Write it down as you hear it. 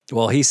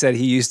Well, he said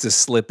he used to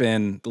slip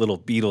in little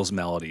Beatles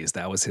melodies.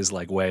 That was his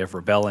way of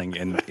rebelling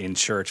in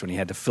church. When he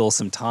had to fill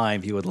some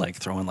time, he would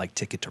throw in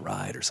Ticket to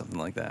Ride or something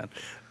like that.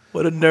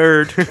 What a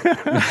nerd.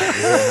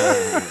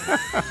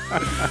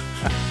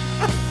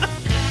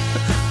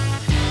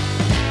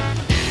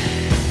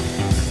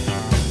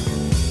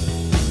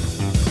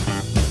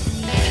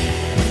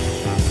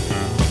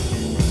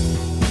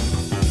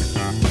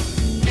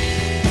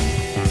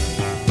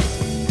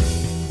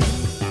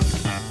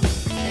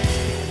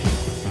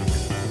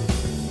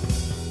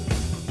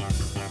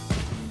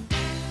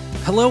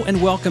 Hello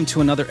and welcome to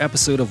another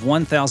episode of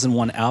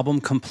 1001 Album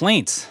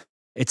Complaints.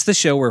 It's the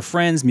show where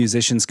friends,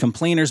 musicians,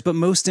 complainers, but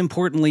most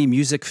importantly,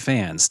 music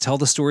fans tell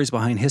the stories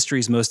behind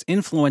history's most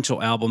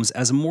influential albums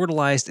as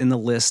immortalized in the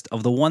list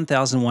of the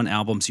 1001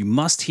 albums you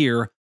must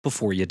hear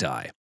before you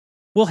die.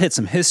 We'll hit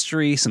some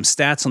history, some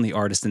stats on the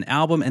artist and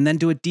album, and then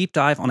do a deep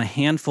dive on a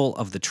handful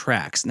of the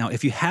tracks. Now,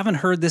 if you haven't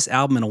heard this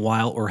album in a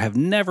while or have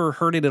never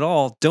heard it at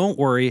all, don't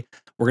worry.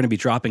 We're going to be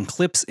dropping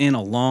clips in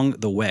along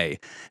the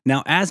way.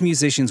 Now, as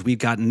musicians, we've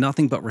got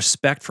nothing but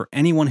respect for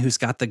anyone who's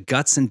got the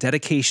guts and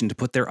dedication to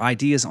put their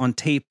ideas on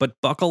tape, but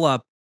buckle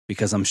up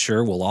because I'm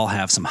sure we'll all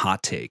have some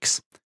hot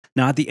takes.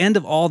 Now, at the end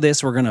of all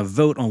this, we're going to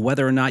vote on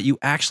whether or not you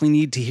actually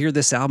need to hear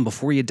this album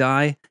before you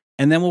die,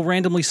 and then we'll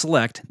randomly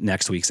select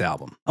next week's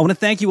album. I want to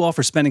thank you all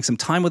for spending some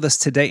time with us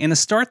today, and to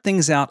start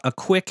things out, a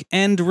quick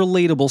and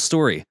relatable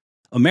story.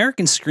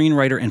 American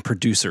screenwriter and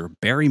producer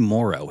Barry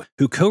Morrow,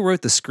 who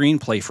co-wrote the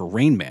screenplay for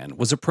Rain Man,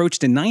 was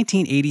approached in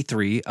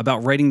 1983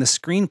 about writing the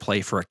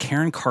screenplay for a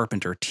Karen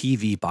Carpenter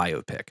TV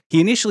biopic.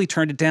 He initially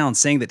turned it down,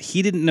 saying that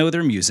he didn't know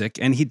their music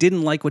and he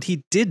didn't like what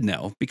he did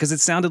know because it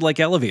sounded like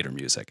elevator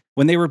music.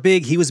 When they were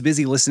big, he was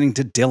busy listening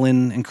to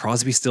Dylan and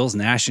Crosby, Stills,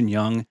 Nash &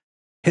 Young.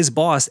 His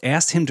boss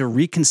asked him to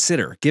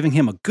reconsider, giving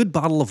him a good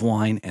bottle of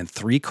wine and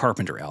 3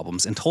 Carpenter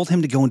albums, and told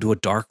him to go into a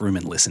dark room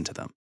and listen to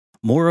them.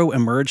 Morrow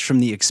emerged from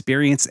the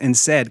experience and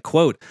said,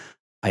 quote,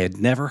 "I had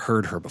never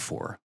heard her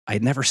before. I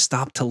had never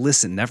stopped to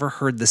listen, never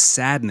heard the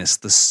sadness,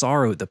 the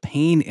sorrow, the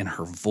pain in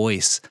her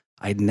voice.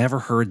 I had never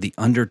heard the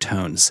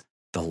undertones,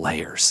 the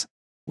layers."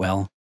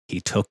 Well,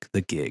 he took the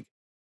gig.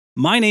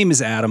 My name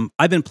is Adam.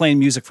 I've been playing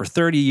music for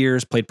 30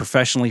 years, played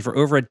professionally for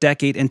over a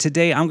decade, and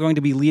today I'm going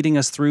to be leading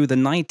us through the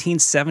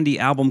 1970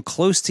 album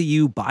Close to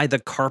You by the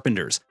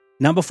Carpenters.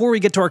 Now, before we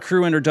get to our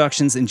crew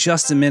introductions in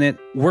just a minute,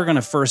 we're going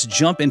to first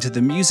jump into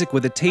the music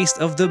with a taste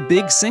of the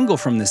big single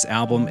from this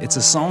album. It's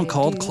a song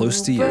called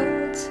Close to You.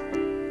 Birds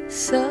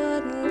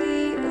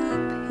suddenly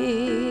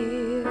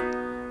appear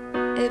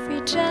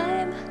every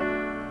time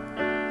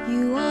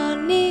you are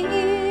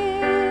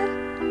near,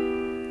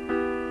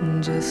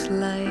 just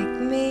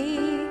like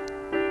me,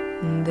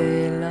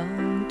 they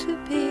long to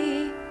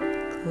be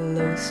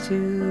close to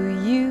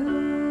you.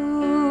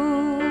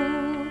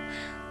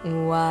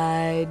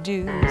 Why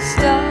do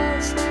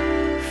stars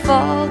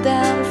fall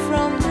down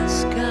from the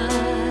sky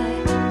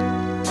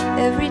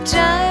every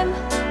time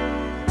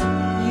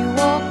you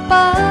walk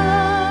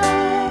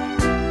by?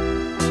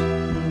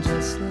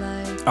 Just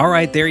like All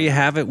right, there you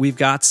have it. We've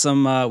got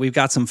some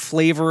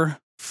flavor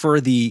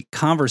for the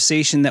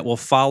conversation that will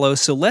follow.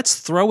 So let's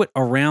throw it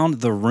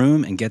around the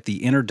room and get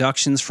the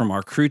introductions from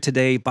our crew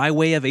today by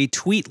way of a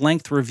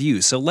tweet-length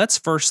review. So let's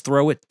first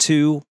throw it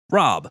to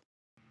Rob.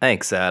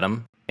 Thanks,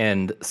 Adam.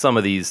 And some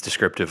of these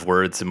descriptive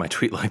words in my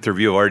tweet-length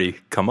review have already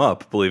come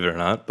up, believe it or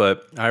not.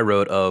 But I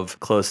wrote of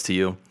Close to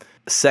You,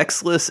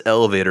 sexless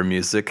elevator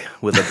music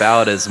with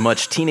about as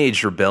much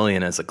teenage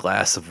rebellion as a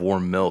glass of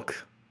warm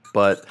milk.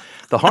 But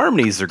the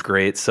harmonies are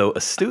great, so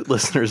astute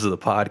listeners of the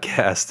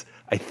podcast,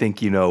 I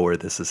think you know where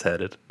this is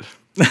headed.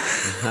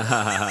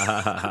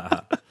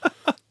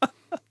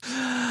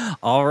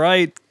 All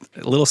right,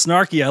 a little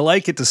snarky. I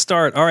like it to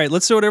start. All right,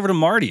 let's throw it over to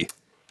Marty.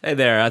 Hey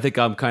there, I think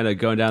I'm kind of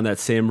going down that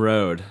same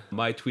road.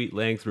 My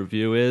tweet-length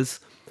review is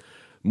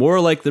more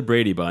like the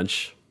Brady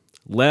Bunch,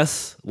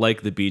 less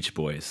like the Beach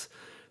Boys.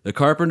 The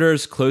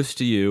Carpenters' Close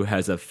to You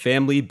has a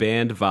family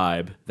band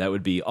vibe that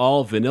would be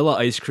all vanilla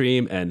ice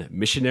cream and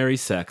missionary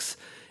sex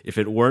if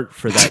it weren't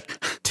for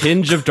that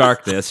tinge of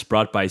darkness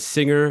brought by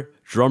singer,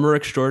 drummer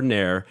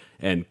extraordinaire,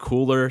 and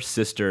cooler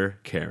sister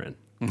Karen.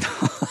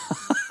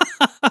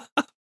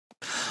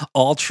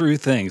 All true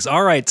things.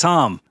 All right,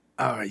 Tom.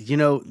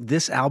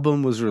 This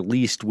album was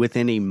released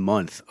within a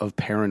month of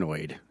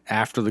Paranoid,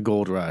 After the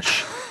Gold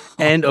Rush,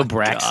 and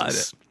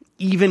Abraxas.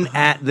 Even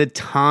at the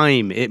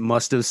time, it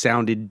must have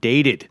sounded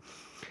dated.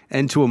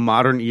 And to a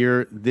modern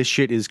ear, this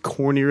shit is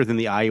cornier than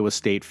the Iowa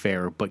State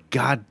Fair, but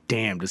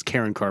goddamn, does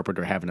Karen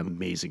Carpenter have an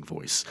amazing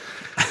voice.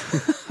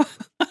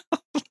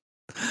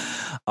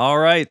 All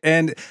right,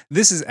 and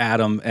this is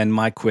Adam, and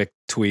my quick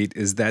tweet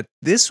is that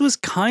this was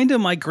kind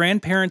of my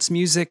grandparents'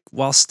 music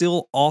while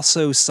still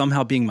also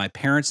somehow being my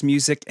parents'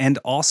 music and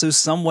also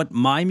somewhat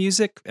my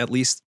music, at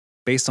least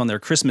based on their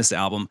Christmas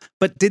album.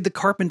 But did the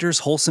Carpenters'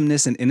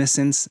 wholesomeness and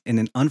innocence in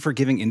an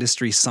unforgiving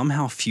industry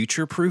somehow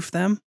future-proof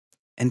them?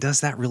 And does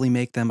that really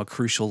make them a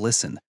crucial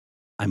listen?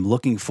 I'm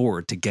looking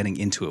forward to getting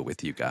into it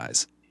with you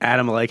guys.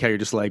 Adam, I like how you're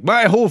just like,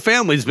 my whole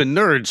family's been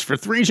nerds for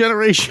 3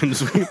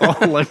 generations. We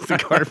all like the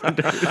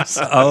Carpenters.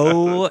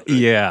 Oh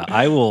yeah,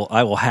 I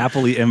will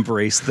happily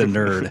embrace the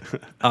nerd.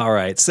 All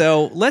right,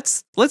 so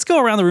let's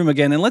go around the room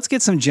again and let's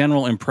get some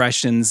general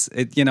impressions.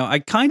 I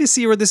kind of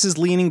see where this is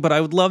leaning, but I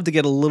would love to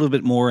get a little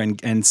bit more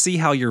and see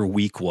how your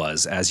week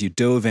was as you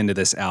dove into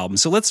this album.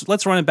 So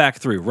let's run it back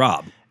through.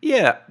 Rob.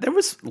 Yeah, there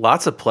was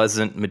lots of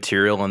pleasant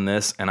material in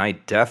this, and I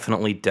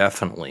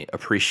definitely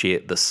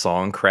appreciate the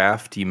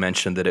songcraft. You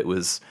mentioned that it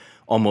was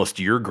almost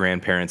your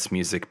grandparents'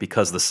 music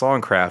because the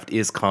songcraft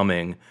is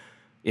coming,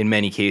 in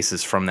many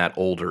cases, from that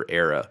older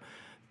era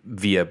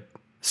via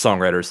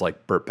songwriters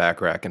like Burt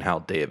Bacharach and Hal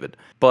David.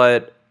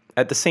 But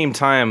at the same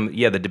time,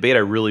 the debate I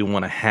really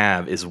want to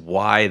have is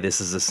why this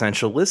is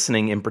essential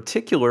listening, in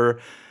particular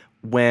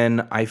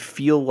when I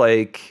feel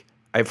like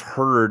I've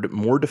heard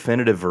more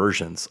definitive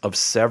versions of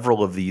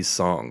several of these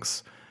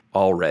songs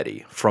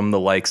already from the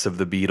likes of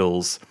the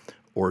Beatles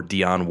or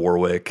Dionne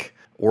Warwick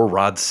or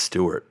Rod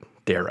Stewart,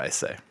 dare I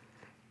say.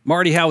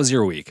 Marty, how was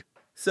your week?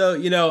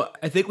 So,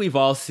 I think we've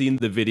all seen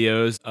the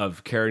videos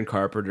of Karen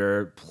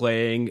Carpenter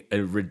playing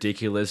a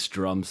ridiculous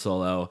drum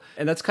solo.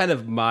 And that's kind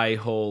of my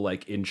whole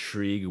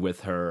intrigue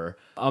with her.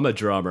 I'm a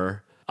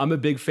drummer. I'm a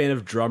big fan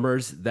of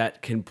drummers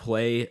that can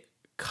play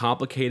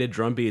complicated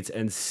drum beats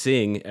and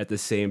sing at the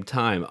same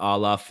time, a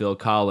la Phil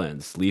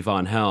Collins,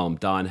 Levon Helm,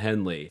 Don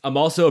Henley. I'm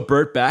also a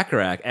Burt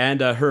Bacharach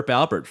and a Herb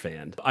Alpert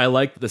fan. I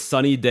like the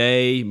sunny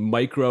day,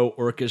 micro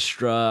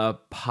orchestra,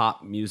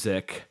 pop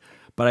music,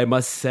 but I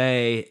must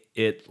say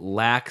it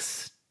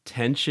lacks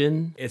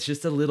tension. It's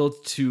just a little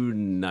too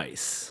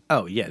nice.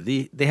 Oh, yeah.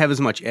 They have as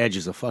much edge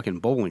as a fucking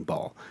bowling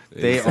ball.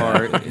 They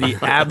are the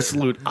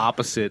absolute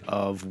opposite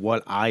of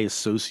what I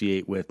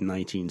associate with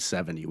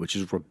 1970, which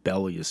is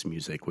rebellious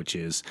music, which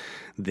is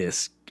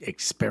this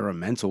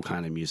experimental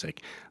kind of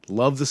music.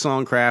 Love the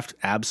songcraft,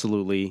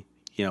 absolutely.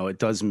 It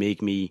does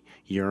make me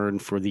yearn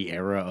for the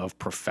era of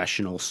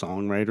professional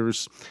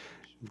songwriters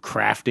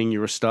crafting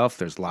your stuff.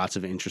 There's lots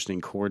of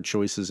interesting chord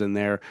choices in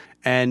there.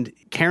 And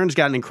Karen's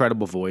got an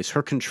incredible voice.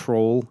 Her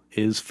control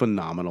is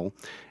phenomenal.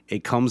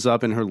 It comes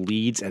up in her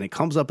leads and it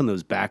comes up in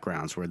those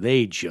backgrounds where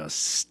they just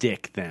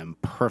stick them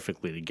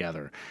perfectly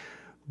together.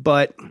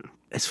 But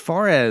as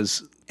far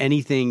as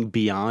anything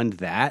beyond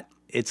that,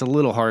 it's a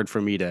little hard for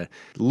me to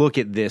look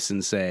at this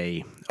and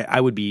say I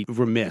would be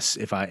remiss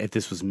if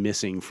this was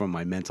missing from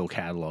my mental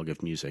catalog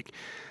of music.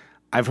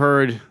 I've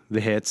heard the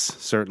hits,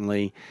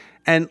 certainly.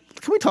 And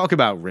can we talk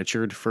about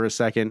Richard for a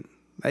second?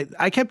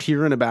 I kept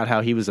hearing about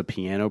how he was a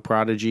piano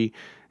prodigy,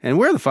 and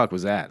where the fuck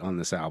was that on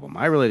this album?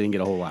 I really didn't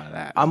get a whole lot of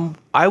that.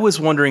 I was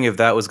wondering if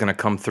that was going to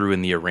come through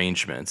in the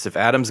arrangements. If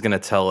Adam's going to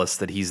tell us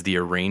that he's the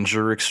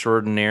arranger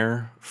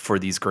extraordinaire for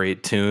these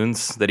great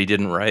tunes that he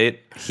didn't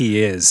write.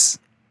 He is.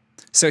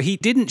 So he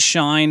didn't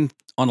shine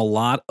on a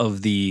lot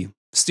of the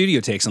studio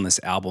takes on this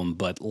album,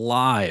 but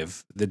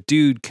live, the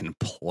dude can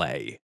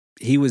play.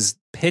 He was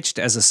pitched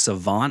as a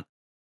savant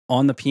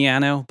on the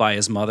piano by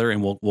his mother,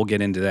 and we'll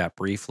get into that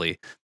briefly.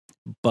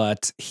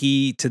 But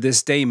he, to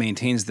this day,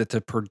 maintains that the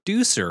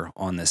producer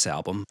on this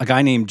album, a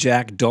guy named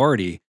Jack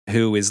Doherty,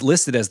 who is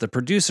listed as the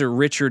producer,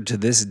 Richard to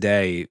this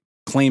day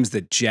claims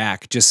that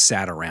Jack just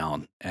sat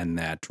around and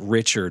that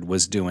Richard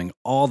was doing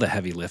all the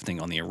heavy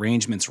lifting on the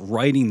arrangements,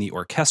 writing the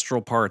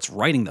orchestral parts,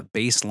 writing the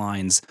bass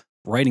lines,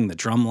 writing the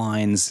drum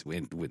lines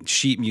with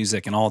sheet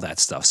music and all that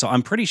stuff. So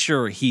I'm pretty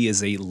sure he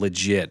is a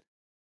legit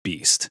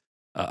beast.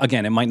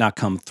 Again, it might not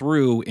come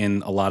through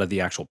in a lot of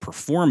the actual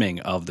performing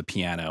of the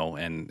piano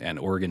and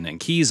organ and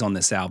keys on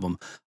this album.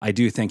 I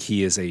do think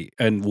he is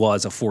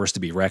was a force to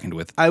be reckoned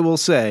with. I will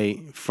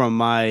say, from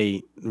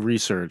my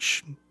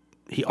research,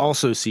 he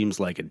also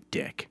seems like a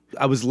dick.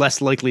 I was less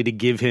likely to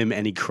give him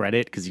any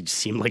credit because he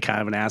seemed like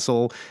kind of an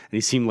asshole, and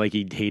he seemed like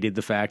he hated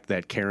the fact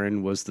that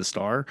Karen was the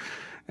star.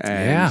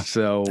 And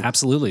so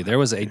absolutely. There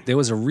was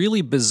a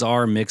really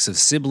bizarre mix of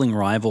sibling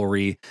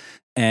rivalry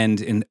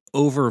and an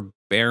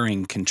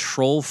overbearing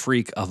control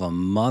freak of a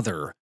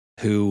mother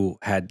who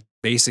had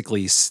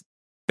basically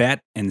bet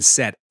and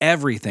set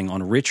everything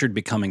on Richard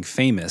becoming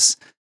famous.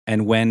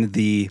 And when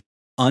the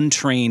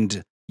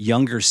untrained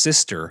younger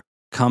sister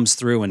comes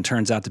through and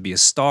turns out to be a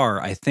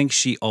star, I think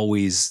she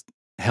always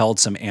held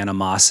some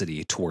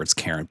animosity towards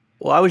Karen.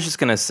 Well, I was just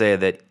going to say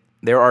that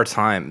there are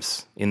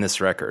times in this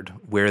record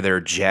where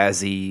their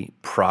jazzy,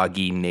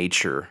 proggy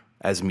nature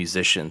as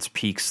musicians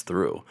peeks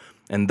through.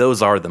 And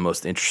those are the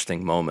most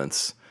interesting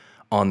moments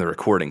on the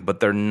recording, but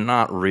they're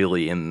not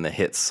really in the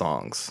hit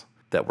songs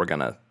that we're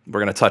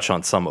gonna touch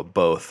on some of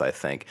both, I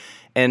think.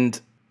 And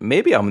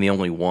maybe I'm the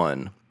only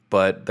one,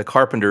 but the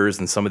Carpenters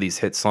and some of these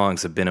hit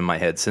songs have been in my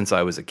head since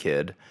I was a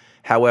kid.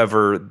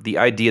 However, the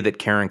idea that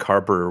Karen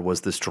Carpenter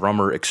was this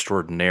drummer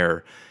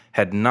extraordinaire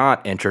had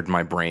not entered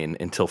my brain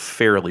until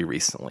fairly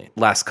recently,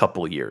 last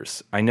couple of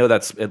years. I know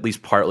that's at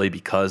least partly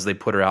because they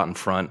put her out in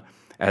front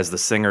as the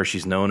singer.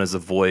 She's known as a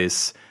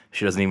voice.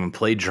 She doesn't even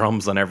play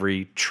drums on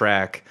every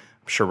track.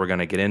 I'm sure we're going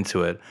to get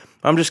into it.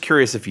 I'm just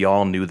curious if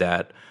y'all knew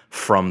that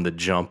from the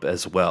jump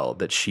as well,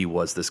 that she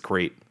was this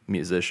great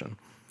musician.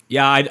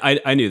 Yeah,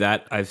 I knew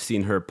that. I've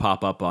seen her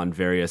pop up on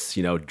various,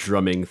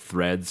 drumming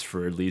threads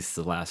for at least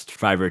the last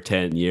 5 or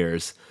 10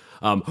 years.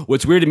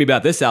 What's weird to me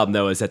about this album,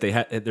 though, is that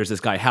there's this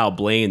guy, Hal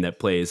Blaine, that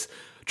plays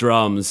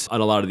drums on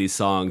a lot of these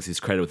songs.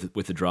 He's credited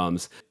with the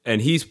drums. And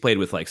he's played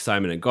with like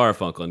Simon and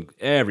Garfunkel and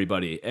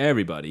everybody.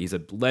 He's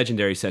a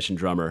legendary session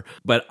drummer.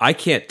 But I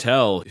can't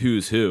tell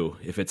who's who,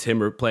 if it's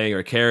him playing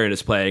or Karen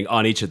is playing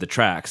on each of the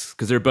tracks,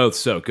 because they're both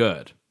so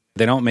good.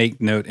 They don't make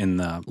note in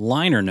the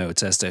liner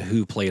notes as to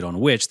who played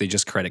on which. They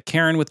just credit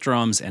Karen with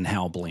drums and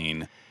Hal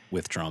Blaine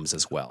with drums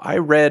as well. I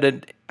read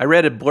a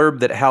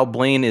blurb that Hal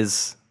Blaine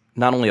is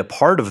not only a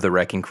part of the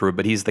Wrecking Crew,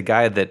 but he's the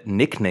guy that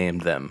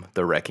nicknamed them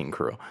the Wrecking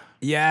Crew.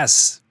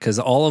 Yes, because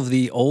all of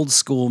the old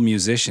school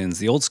musicians,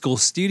 the old school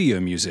studio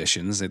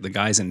musicians, the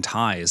guys in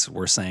ties,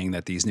 were saying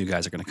that these new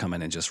guys are going to come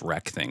in and just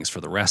wreck things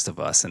for the rest of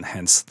us, and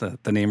hence the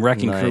name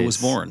Wrecking Crew was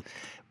born.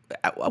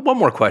 One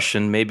more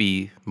question.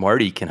 Maybe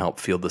Marty can help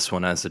field this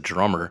one as a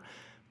drummer.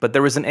 But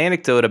there was an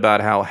anecdote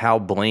about how Hal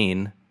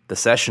Blaine, the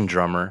session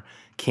drummer,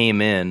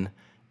 came in,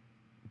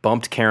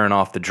 bumped Karen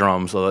off the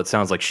drums, although it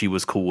sounds like she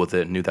was cool with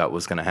it and knew that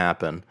was going to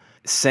happen,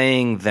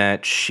 saying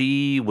that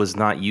she was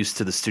not used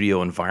to the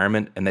studio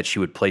environment and that she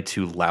would play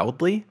too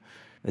loudly.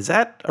 Is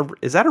that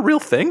a real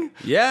thing?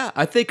 Yeah,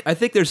 I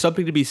think there's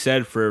something to be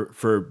said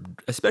for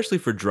especially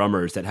for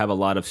drummers that have a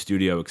lot of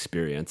studio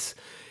experience.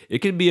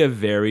 It can be a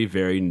very,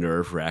 very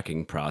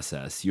nerve-wracking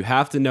process. You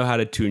have to know how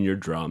to tune your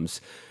drums.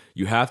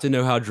 You have to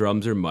know how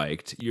drums are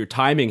mic'd. Your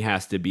timing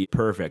has to be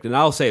perfect. And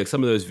I'll say, like,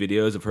 some of those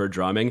videos of her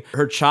drumming,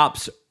 her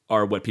chops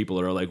are what people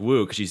are like,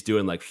 woo, because she's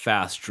doing like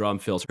fast drum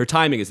fills. Her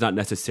timing is not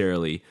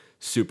necessarily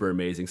super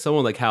amazing.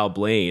 Someone like Hal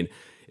Blaine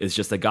is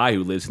just a guy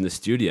who lives in the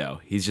studio.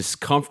 He's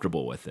just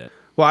comfortable with it.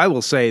 Well, I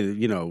will say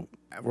that,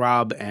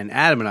 Rob and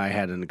Adam and I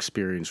had an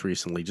experience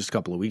recently, just a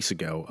couple of weeks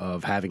ago,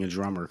 of having a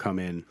drummer come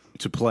in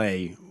to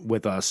play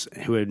with us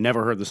who had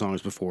never heard the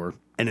songs before.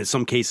 And in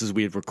some cases,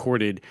 we had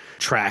recorded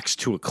tracks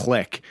to a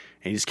click,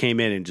 and he just came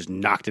in and just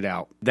knocked it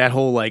out. That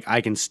whole,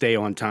 I can stay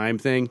on time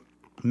thing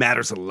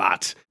matters a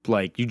lot.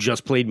 Like, you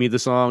just played me the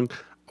song,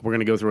 we're going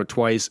to go through it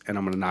twice, and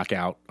I'm going to knock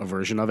out a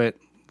version of it.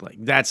 Like,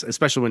 that's,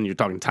 especially when you're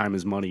talking time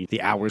is money,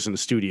 the hours in the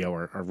studio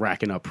are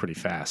racking up pretty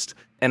fast.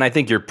 And I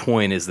think your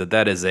point is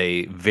that is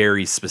a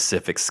very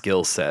specific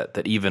skill set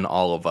that even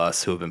all of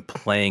us who have been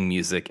playing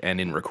music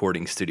and in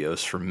recording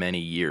studios for many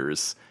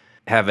years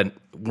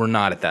we're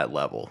not at that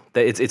level.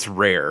 It's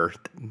rare.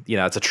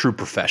 It's a true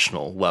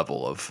professional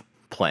level of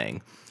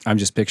playing. I'm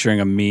just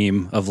picturing a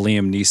meme of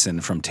Liam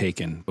Neeson from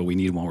Taken, but we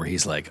need one where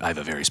he's like, I have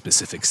a very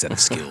specific set of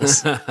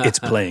skills. It's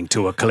playing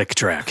to a click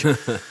track. All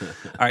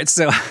right,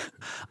 so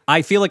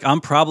I feel like I'm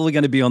probably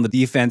going to be on the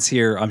defense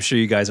here. I'm sure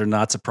you guys are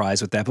not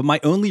surprised with that, but my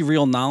only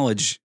real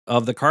knowledge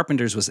of the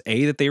Carpenters was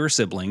A, that they were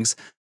siblings,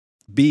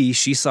 B,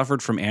 she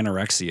suffered from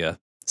anorexia,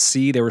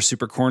 C, they were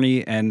super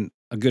corny, and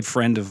a good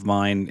friend of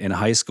mine in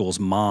high school's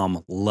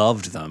mom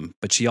loved them,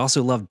 but she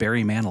also loved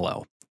Barry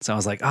Manilow. So I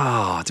was like,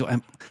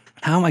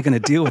 how am I going to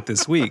deal with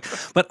this week?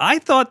 But I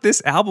thought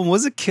this album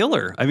was a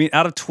killer. I mean,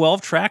 out of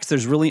 12 tracks,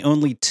 there's really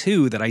only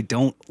 2 that I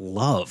don't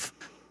love.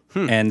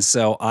 And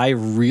so I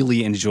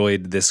really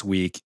enjoyed this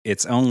week.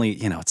 It's only,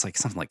 it's like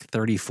something like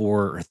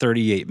 34 or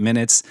 38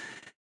 minutes.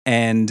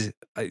 And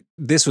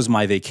this was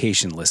my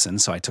vacation listen.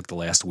 So I took the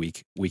last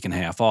week and a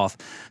half off.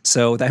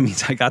 So that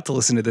means I got to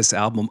listen to this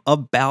album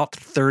about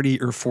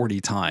 30 or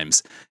 40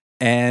 times.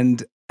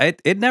 And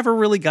it never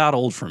really got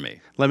old for me.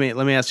 Let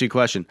me ask you a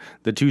question.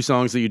 The 2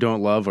 songs that you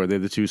don't love, are they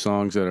the 2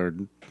 songs that are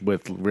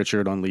with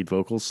Richard on lead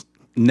vocals?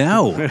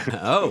 No.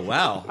 Oh,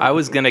 wow. I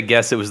was going to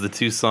guess it was the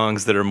 2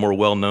 songs that are more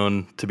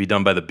well-known to be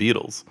done by the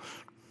Beatles.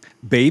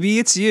 Baby,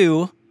 It's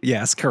You.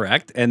 Yes,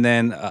 correct. And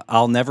then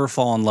I'll Never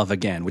Fall in Love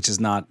Again, which is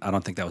not, I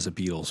don't think that was a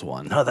Beatles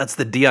one. No, that's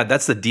the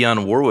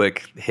Dionne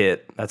Warwick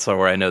hit. That's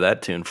where I know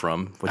that tune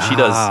from. What she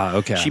does,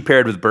 okay. She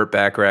paired with Burt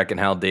Bacharach and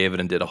Hal David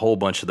and did a whole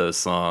bunch of those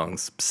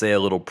songs. Say a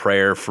Little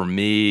Prayer for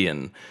Me,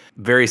 and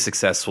very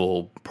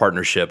successful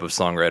partnership of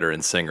songwriter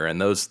and singer.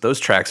 And those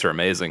tracks are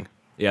amazing.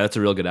 Yeah, that's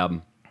a real good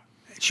album.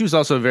 She was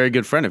also a very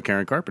good friend of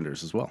Karen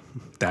Carpenter's as well.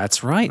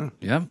 That's right.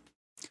 Yeah.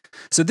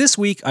 So this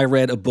week I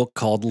read a book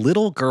called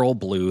Little Girl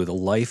Blue, The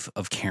Life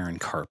of Karen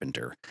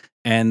Carpenter.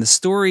 And the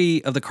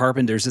story of the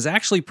Carpenters is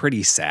actually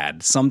pretty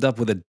sad, summed up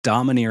with a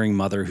domineering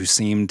mother who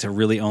seemed to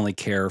really only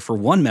care for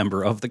one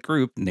member of the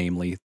group,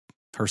 namely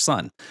her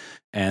son.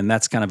 And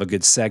that's kind of a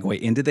good segue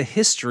into the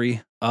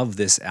history of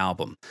this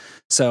album.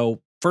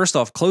 So first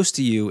off, Close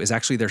to You is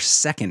actually their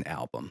second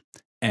album.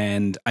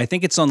 And I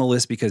think it's on the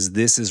list because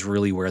this is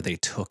really where they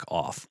took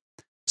off.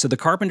 So the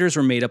Carpenters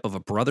were made up of a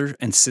brother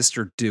and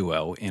sister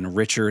duo in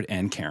Richard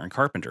and Karen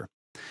Carpenter.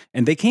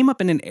 And they came up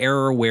in an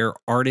era where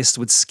artists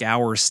would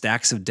scour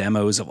stacks of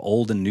demos of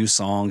old and new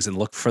songs and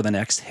look for the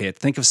next hit.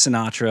 Think of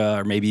Sinatra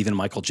or maybe even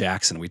Michael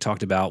Jackson. We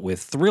talked about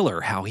with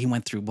Thriller, how he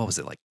went through,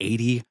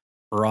 80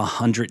 or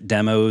 100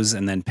 demos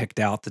and then picked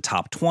out the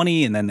top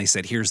 20. And then they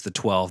said, here's the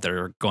 12 that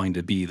are going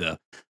to be the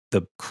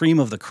cream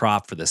of the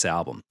crop for this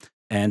album.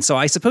 And so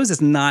I suppose it's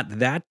not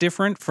that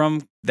different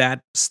from that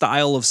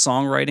style of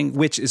songwriting,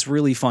 which is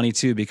really funny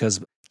too,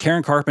 because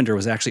Karen Carpenter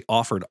was actually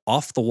offered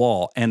Off the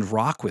Wall and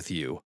Rock With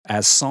You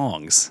as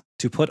songs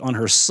to put on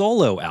her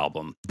solo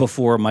album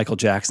before Michael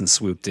Jackson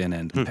swooped in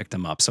and picked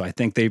them up. So I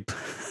think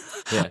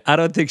I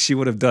don't think she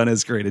would have done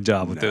as great a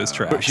job with those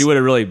tracks. She would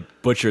have really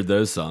butchered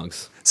those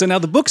songs. So now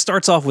the book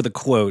starts off with a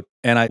quote,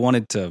 and I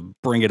wanted to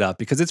bring it up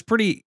because it's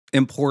pretty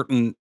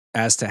important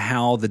as to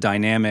how the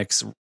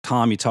dynamics.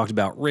 Tom, you talked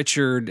about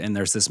Richard, and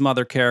there's this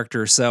mother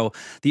character. So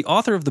the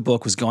author of the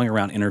book was going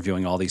around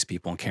interviewing all these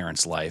people in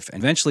Karen's life,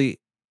 and eventually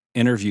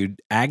interviewed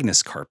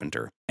Agnes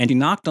Carpenter. And he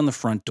knocked on the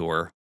front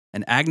door,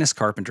 and Agnes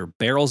Carpenter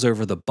barrels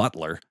over the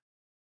butler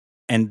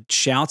and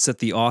shouts at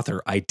the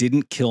author, "I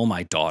didn't kill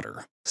my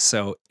daughter."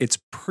 So it's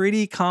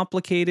pretty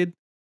complicated.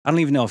 I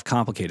don't even know if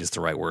complicated is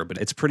the right word, but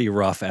it's pretty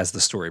rough as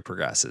the story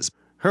progresses.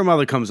 Her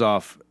mother comes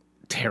off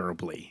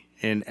terribly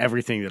in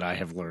everything that I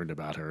have learned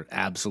about her.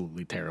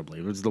 Absolutely terribly.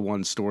 It was the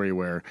one story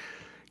where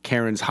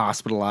Karen's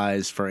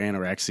hospitalized for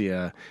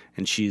anorexia,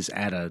 and she's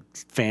at a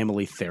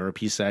family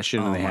therapy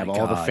session, and they have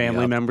all the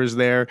family members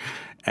there,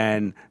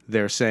 and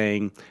they're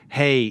saying,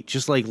 hey,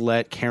 just like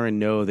let Karen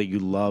know that you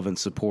love and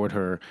support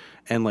her.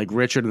 And like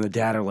Richard and the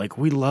dad are like,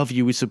 we love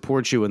you, we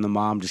support you. And the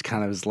mom just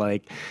kind of is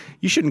like,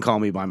 you shouldn't call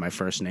me by my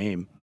first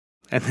name.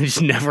 And then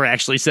she never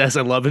actually says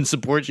I love and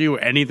support you or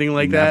anything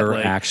like that. Never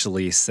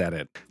actually said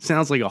it.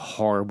 Sounds like a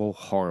horrible,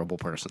 horrible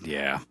person.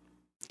 Yeah.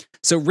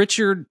 So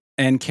Richard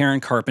and Karen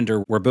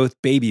Carpenter were both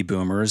baby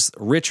boomers.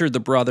 Richard, the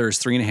brother, is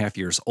 3.5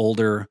 years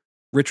older.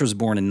 Richard was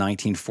born in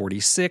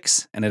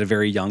 1946 and at a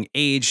very young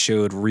age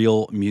showed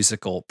real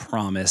musical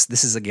promise.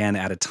 This is again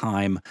at a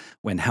time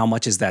when How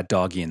Much Is That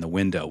Doggy in the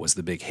Window was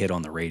the big hit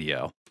on the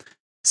radio.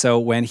 So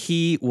when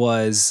he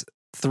was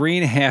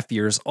 3.5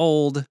 years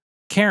old,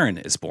 Karen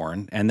is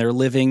born, and they're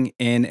living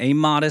in a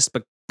modest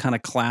but kind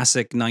of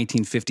classic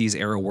 1950s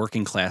era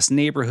working class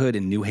neighborhood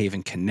in New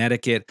Haven,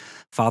 Connecticut.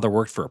 Father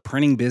worked for a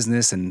printing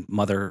business, and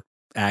mother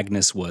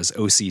Agnes was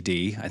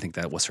OCD. I think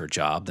that was her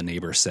job. The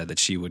neighbor said that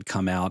she would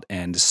come out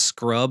and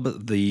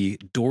scrub the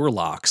door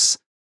locks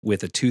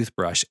with a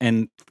toothbrush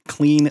and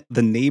clean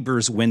the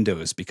neighbor's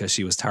windows because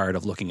she was tired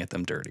of looking at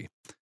them dirty.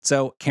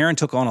 So Karen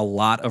took on a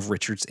lot of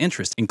Richard's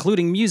interest,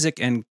 including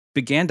music, and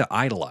began to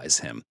idolize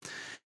him.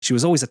 She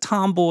was always a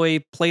tomboy,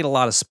 played a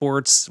lot of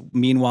sports.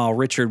 Meanwhile,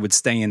 Richard would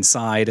stay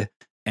inside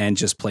and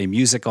just play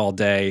music all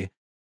day.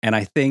 And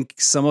I think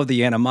some of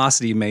the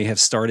animosity may have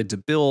started to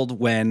build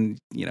when,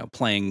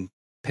 playing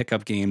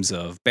pickup games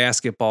of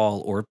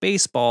basketball or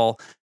baseball,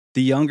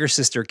 the younger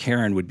sister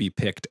Karen would be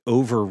picked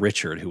over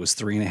Richard, who was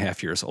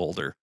 3.5 years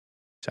older,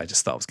 which I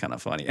just thought was kind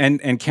of funny.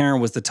 And Karen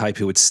was the type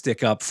who would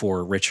stick up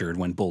for Richard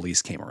when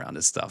bullies came around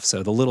and stuff.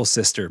 So the little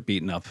sister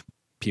beating up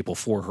people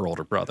for her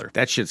older brother.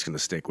 That shit's going to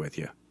stick with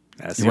you.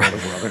 That's the older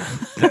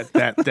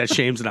brother. That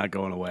shame's not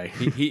going away.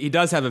 He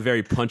does have a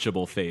very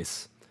punchable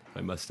face,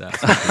 I must add.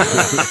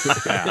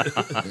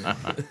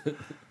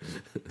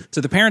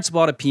 So the parents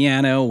bought a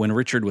piano when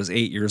Richard was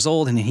 8 years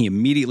old, and he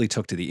immediately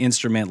took to the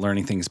instrument,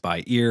 learning things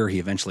by ear. He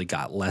eventually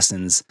got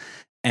lessons.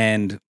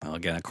 And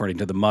again, according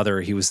to the mother,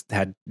 he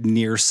had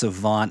near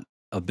savant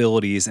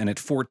abilities. And at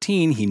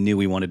 14, he knew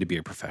he wanted to be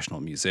a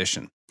professional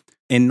musician.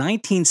 In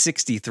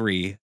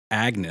 1963,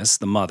 Agnes,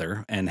 the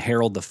mother, and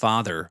Harold, the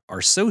father, are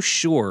so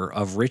sure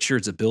of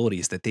Richard's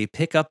abilities that they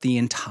pick up the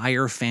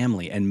entire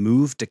family and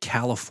move to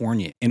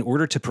California in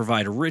order to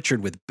provide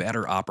Richard with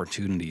better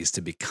opportunities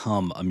to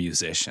become a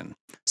musician.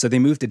 So they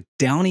moved to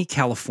Downey,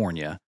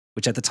 California,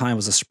 which at the time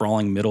was a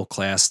sprawling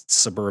middle-class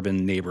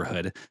suburban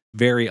neighborhood,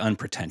 very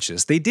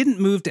unpretentious. They didn't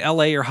move to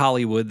LA or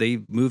Hollywood. They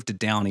moved to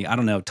Downey. I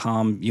don't know,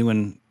 Tom, you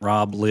and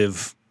Rob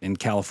live in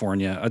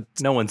California.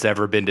 No one's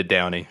ever been to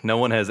Downey. No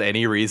one has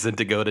any reason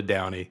to go to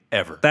Downey,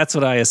 ever. That's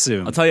what I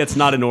assume. I'll tell you, it's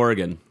not in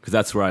Oregon, because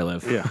that's where I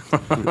live. Yeah.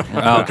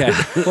 Okay.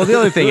 Well, the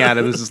other thing,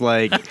 Adam, is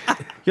like,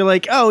 you're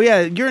like, oh,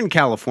 yeah, you're in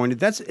California.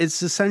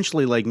 It's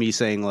essentially like me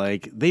saying,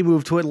 like, they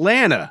moved to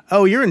Atlanta.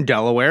 Oh, you're in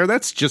Delaware.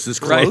 That's just as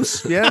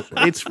close. Right. Yeah,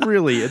 it's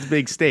a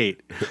big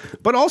state.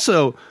 But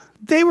also,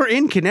 they were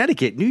in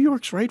Connecticut. New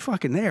York's right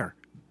fucking there.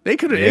 It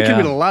could have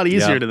been a lot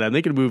easier to them.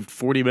 They could have moved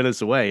 40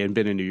 minutes away and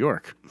been in New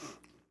York.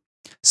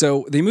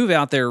 So they move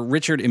out there.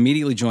 Richard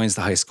immediately joins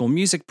the high school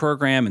music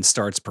program and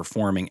starts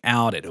performing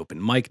out at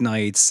open mic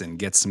nights and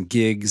gets some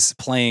gigs,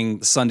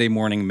 playing Sunday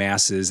morning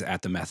masses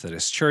at the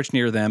Methodist church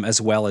near them,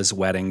 as well as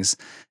weddings.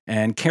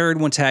 And Karen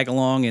would tag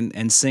along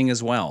and sing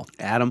as well.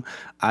 Adam,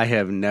 I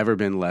have never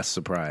been less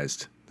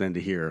surprised than to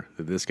hear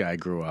that this guy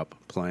grew up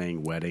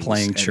playing weddings.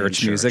 Playing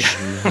church music.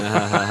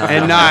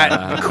 And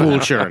not cool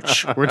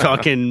church. We're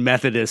talking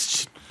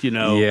Methodist,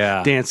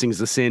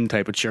 dancing's a sin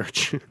type of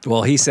church.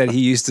 Well, he said he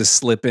used to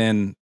slip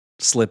in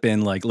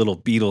like little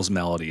Beatles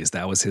melodies.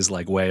 That was his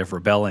like way of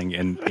rebelling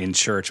in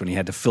church. When he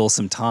had to fill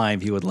some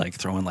time, he would like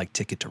throw in like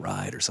Ticket to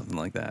Ride or something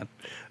like that.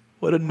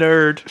 What a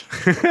nerd.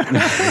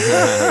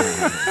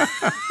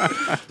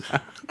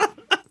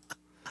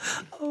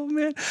 Oh,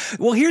 man.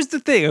 Well, here's the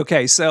thing.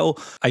 Okay, so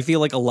I feel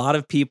like a lot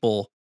of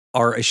people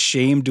are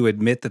ashamed to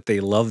admit that they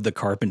love the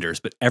Carpenters,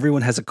 but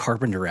everyone has a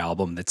Carpenter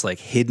album that's like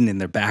hidden in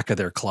the back of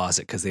their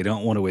closet because they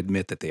don't want to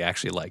admit that they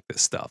actually like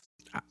this stuff.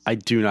 I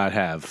do not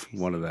have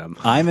one of them.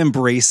 I'm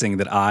embracing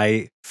that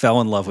I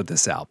fell in love with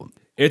this album.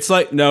 It's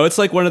like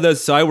one of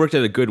those. So I worked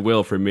at a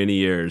Goodwill for many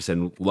years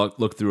and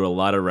looked through a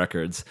lot of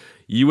records.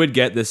 You would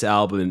get this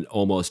album in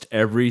almost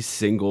every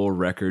single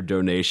record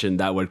donation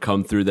that would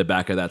come through the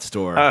back of that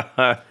store.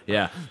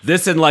 Yeah,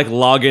 this and like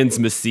Loggins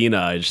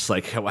Messina. Just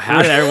like,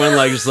 how did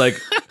everyone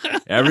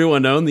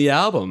everyone owned the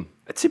album?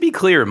 To be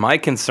clear, my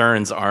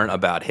concerns aren't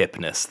about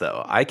hipness,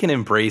 though. I can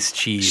embrace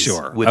cheese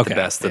with the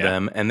best of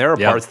them. And there are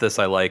parts of this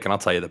I like, and I'll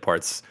tell you the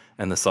parts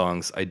and the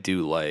songs I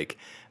do like.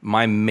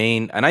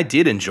 And I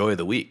did enjoy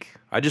The Week.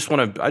 I just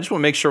want to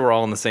make sure we're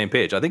all on the same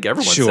page. I think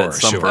everyone said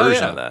some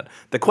version of that.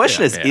 The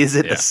question is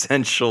it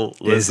essential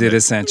listening? Is it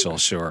essential?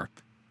 Sure.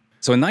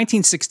 So in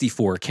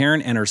 1964,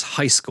 Karen enters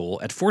high school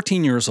at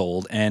 14 years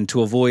old, and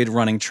to avoid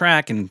running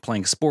track and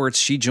playing sports,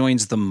 she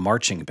joins the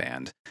marching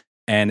band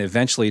and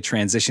eventually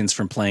transitions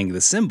from playing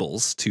the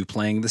cymbals to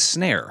playing the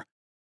snare.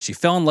 She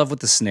fell in love with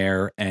the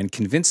snare and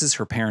convinces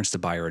her parents to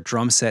buy her a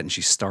drum set, and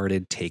she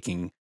started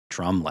taking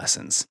drum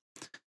lessons.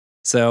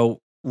 So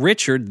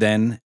Richard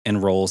then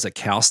enrolls at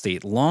Cal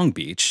State Long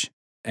Beach,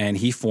 and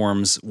he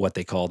forms what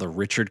they call the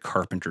Richard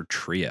Carpenter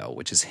Trio,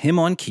 which is him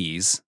on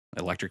keys,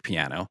 electric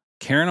piano,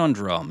 Karen on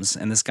drums,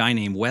 and this guy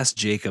named Wes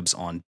Jacobs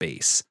on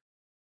bass.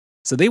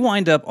 So they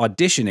wind up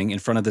auditioning in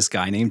front of this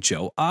guy named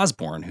Joe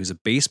Osborne, who's a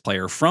bass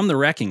player from the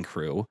Wrecking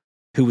Crew,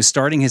 who was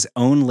starting his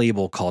own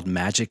label called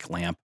Magic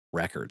Lamp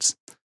Records.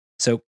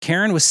 So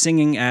Karen was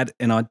singing at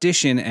an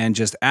audition and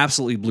just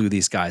absolutely blew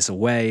these guys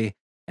away.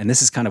 And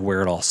this is kind of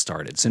where it all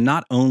started. So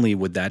not only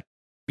would that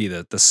be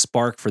the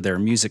spark for their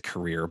music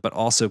career, but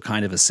also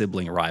kind of a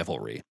sibling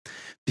rivalry,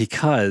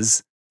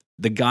 because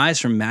the guys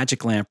from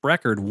Magic Lamp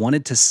Record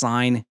wanted to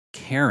sign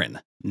Karen,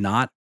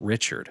 not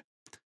Richard.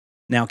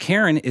 Now,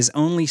 Karen is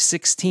only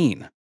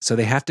 16, so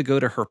they have to go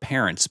to her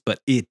parents, but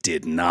it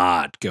did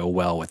not go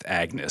well with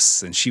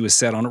Agnes, and she was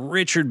set on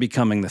Richard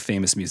becoming the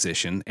famous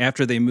musician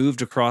after they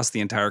moved across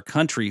the entire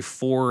country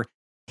for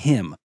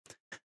him.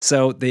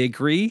 So they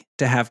agree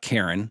to have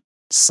Karen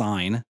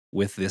sign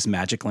with this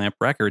Magic Lamp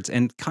Records,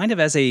 and kind of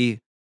as a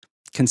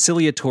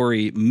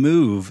conciliatory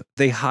move,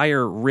 they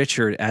hire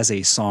Richard as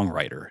a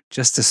songwriter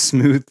just to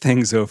smooth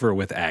things over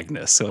with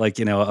Agnes. So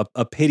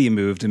a pity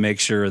move to make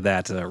sure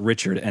that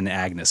Richard and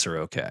Agnes are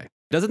okay.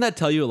 Doesn't that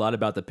tell you a lot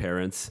about the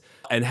parents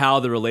and how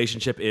the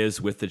relationship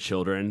is with the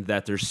children,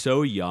 that they're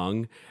so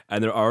young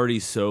and they're already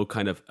so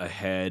kind of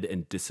ahead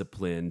and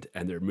disciplined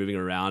and they're moving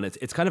around?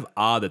 It's kind of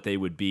odd that they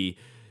would be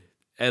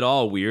at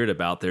all weird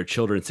about their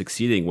children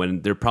succeeding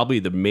when they're probably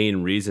the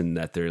main reason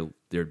that their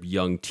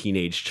young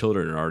teenage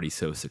children are already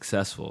so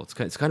successful.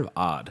 It's kind of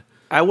odd.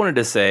 I wanted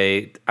to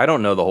say, I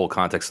don't know the whole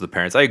context of the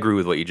parents. I agree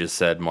with what you just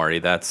said, Marty.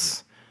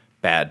 That's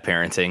bad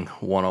parenting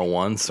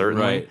 101,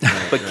 certainly.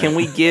 Right. But can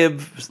we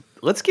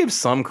let's give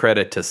some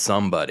credit to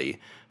somebody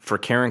for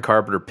Karen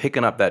Carpenter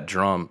picking up that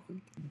drum,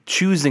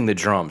 choosing the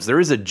drums. There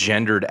is a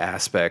gendered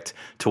aspect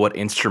to what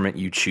instrument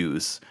you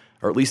choose,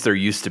 or at least there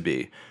used to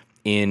be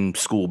in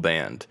school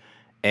band.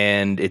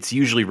 And it's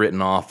usually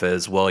written off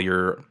as, well,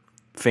 your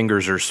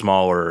fingers are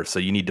smaller, so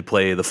you need to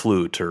play the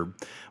flute or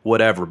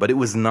whatever. But it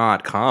was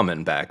not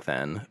common back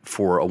then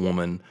for a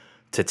woman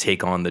to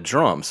take on the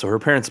drums. So her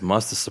parents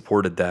must have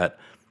supported that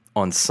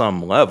on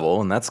some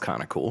level, and that's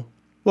kind of cool.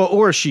 Well,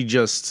 or she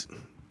just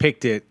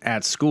picked it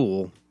at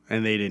school,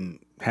 and they didn't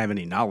have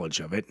any knowledge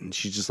of it. And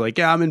she's just like,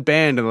 yeah, I'm in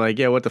band. And like,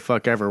 yeah, what the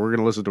fuck ever. We're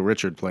going to listen to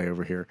Richard play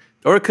over here.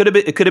 Or it could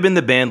have been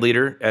the band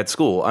leader at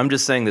school. I'm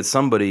just saying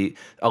that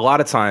a lot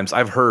of times,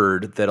 I've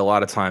heard that a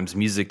lot of times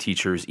music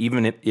teachers,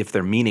 even if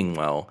they're meaning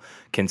well,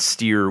 can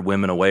steer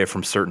women away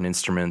from certain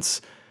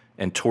instruments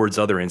and towards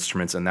other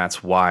instruments. And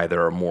that's why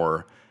there are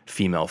more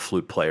female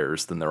flute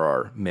players than there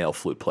are male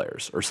flute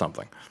players or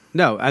something.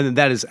 No, and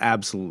that is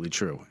absolutely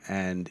true.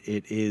 And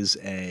it is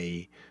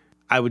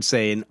I would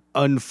say an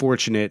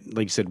unfortunate,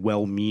 like you said,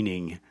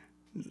 well-meaning,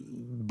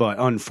 but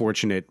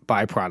unfortunate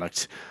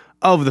byproduct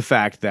of the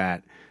fact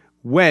that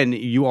when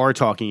you are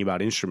talking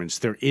about instruments,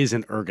 there is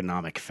an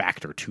ergonomic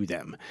factor to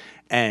them.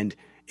 And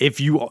if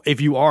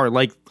you are,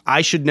 like,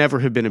 I should never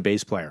have been a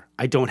bass player.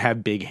 I don't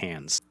have big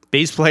hands.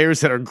 Bass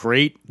players that are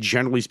great,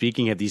 generally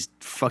speaking, have these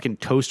fucking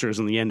toasters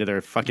on the end of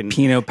their fucking...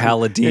 Pino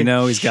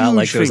Palladino, he's got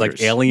like those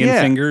like alien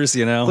fingers,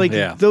 you know? Like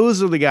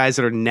those are the guys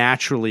that are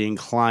naturally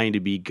inclined to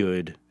be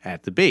good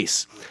at the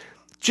bass.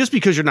 Just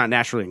because you're not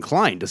naturally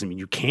inclined doesn't mean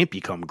you can't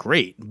become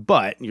great,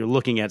 but you're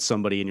looking at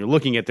somebody and you're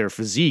looking at their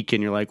physique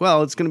and you're like,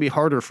 well, it's going to be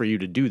harder for you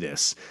to do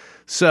this.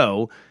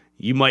 So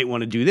you might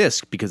want to do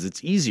this because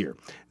it's easier.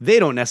 They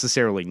don't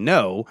necessarily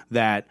know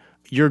that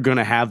you're going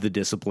to have the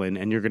discipline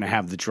and you're going to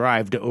have the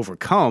drive to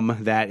overcome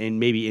that and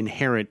maybe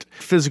inherent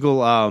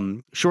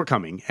physical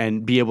shortcoming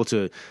and be able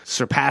to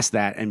surpass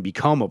that and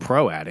become a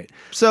pro at it.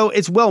 So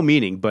it's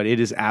well-meaning, but it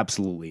is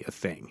absolutely a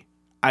thing.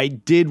 I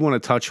did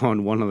want to touch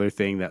on one other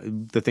thing,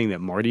 the thing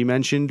that Marty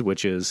mentioned,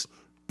 which is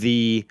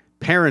the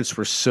parents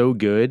were so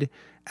good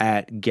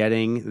at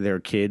getting their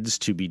kids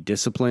to be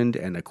disciplined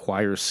and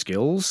acquire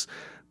skills,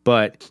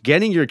 But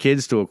getting your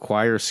kids to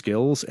acquire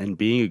skills and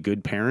being a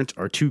good parent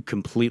are two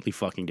completely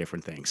fucking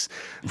different things.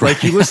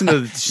 Like, you listen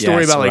to the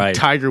story about like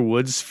Tiger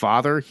Woods'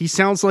 father. He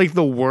sounds like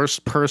the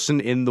worst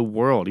person in the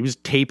world. He was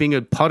taping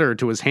a putter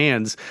to his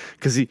hands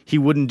because he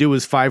wouldn't do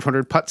his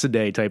 500 putts a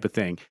day type of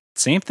thing.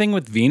 Same thing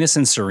with Venus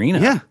and Serena.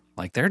 Yeah.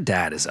 Like, their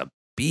dad is a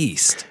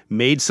beast.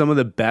 Made some of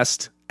the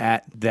best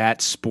at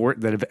that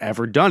sport that have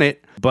ever done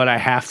it, but I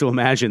have to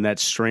imagine that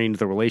strained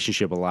the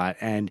relationship a lot,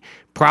 and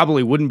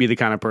probably wouldn't be the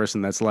kind of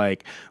person that's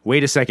like,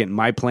 wait a second,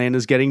 my plan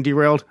is getting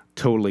derailed.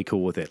 Totally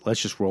cool with it.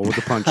 Let's just roll with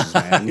the punches,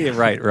 man. Yeah,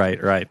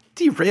 right.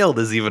 Derailed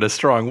is even a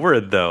strong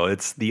word, though.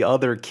 It's the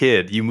other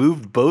kid. You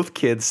moved both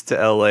kids to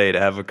LA to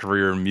have a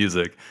career in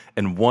music,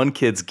 and one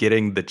kid's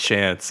getting the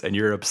chance, and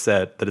you're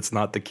upset that it's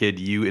not the kid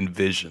you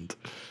envisioned.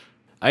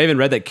 I even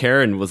read that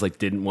Karen was like,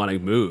 didn't want to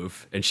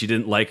move, and she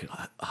didn't like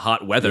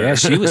hot weather. Yeah,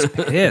 she was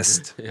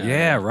pissed.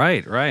 Yeah,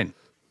 right.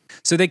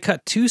 So they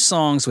cut 2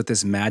 songs with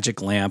this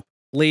Magic Lamp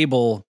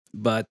label,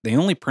 but they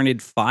only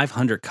printed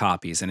 500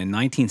 copies, and in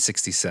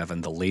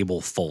 1967, the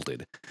label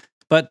folded.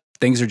 But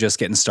things are just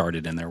getting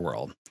started in their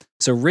world.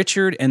 So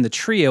Richard and the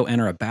trio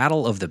enter a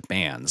battle of the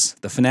bands,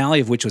 the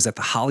finale of which was at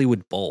the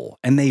Hollywood Bowl,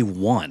 and they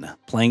won,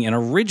 playing an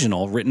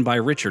original written by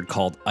Richard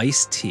called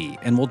Ice-T,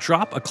 and we'll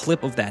drop a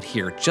clip of that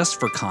here just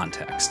for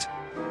context.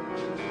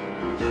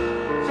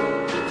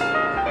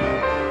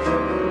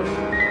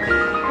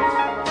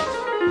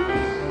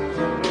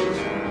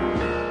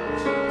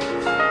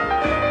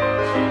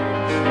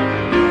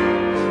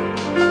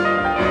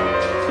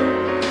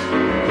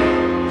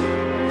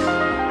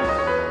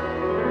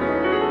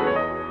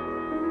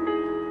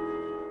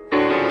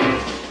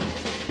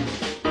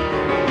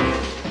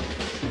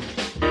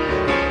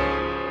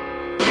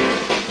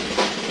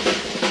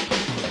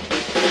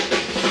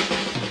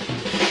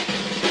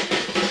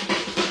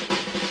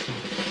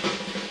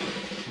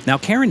 Now,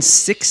 Karen's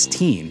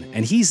 16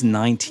 and he's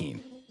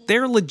 19.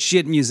 They're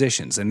legit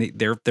musicians, and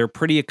they're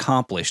pretty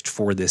accomplished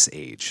for this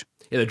age.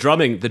 Yeah, the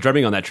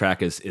drumming on that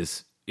track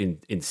is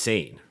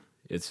insane.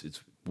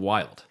 It's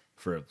wild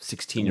for a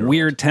 16-year-old.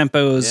 Weird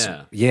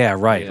tempos. Yeah,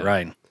 right. All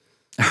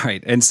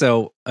right. And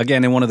so,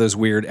 again, in one of those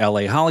weird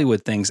LA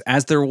Hollywood things,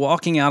 as they're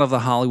walking out of the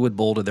Hollywood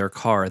Bowl to their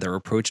car, they're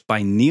approached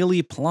by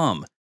Neely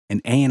Plum,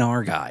 an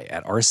A&R guy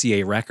at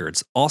RCA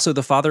Records, also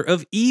the father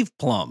of Eve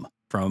Plum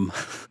from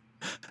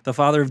the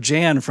father of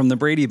Jan from the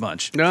Brady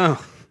Bunch. No.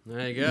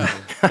 There you go.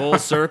 Full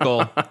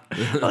circle.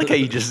 I like how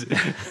you just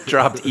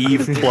dropped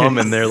Eve Plum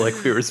in there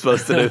like we were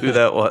supposed to know who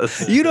that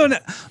was. You don't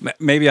know.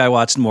 Maybe I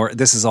watched more.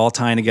 This is all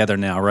tying together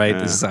now, right?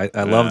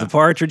 I love the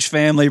Partridge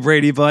Family,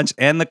 Brady Bunch,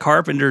 and the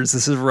Carpenters.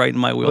 This is right in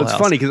my wheelhouse. Well,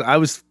 it's funny because I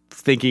was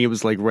thinking it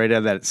was like right out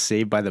of that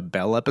Saved by the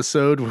Bell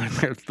episode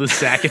where the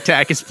Sack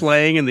Attack is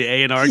playing and the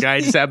A&R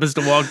guy just happens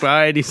to walk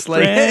by and he's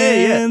like,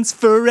 Friends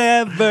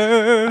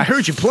forever. I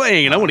heard you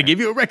playing and I want to give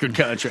you a record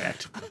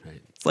contract.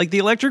 It's like the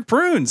Electric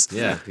Prunes.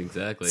 Yeah,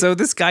 exactly. So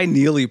this guy,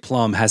 Neely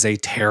Plum, has a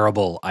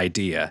terrible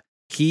idea.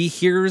 He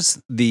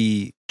hears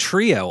the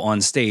trio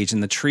on stage,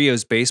 and the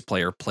trio's bass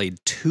player played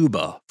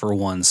tuba for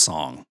one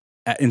song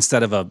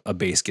instead of a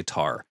bass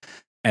guitar.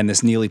 And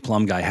this Neely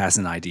Plum guy has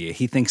an idea.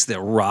 He thinks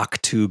that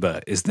rock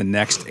tuba is the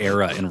next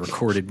era in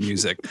recorded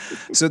music.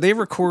 So they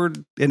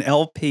record an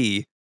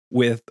LP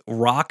with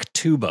rock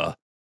tuba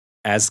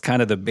as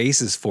kind of the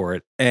basis for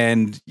it.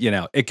 And,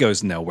 it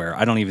goes nowhere.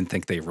 I don't even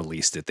think they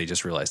released it. They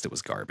just realized it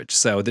was garbage.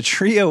 So the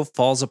trio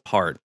falls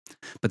apart.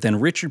 But then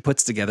Richard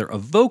puts together a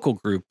vocal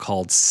group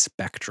called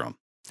Spectrum.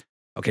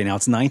 Okay, now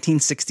it's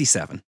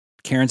 1967.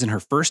 Karen's in her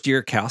first year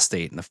at Cal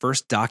State and the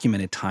first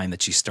documented time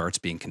that she starts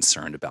being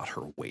concerned about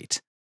her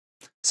weight.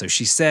 So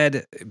she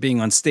said being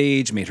on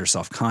stage made her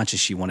self-conscious.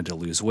 She wanted to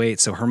lose weight.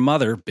 So her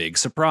mother, big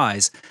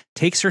surprise,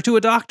 takes her to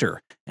a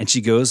doctor, and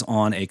she goes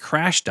on a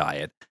crash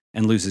diet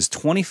and loses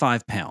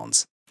 25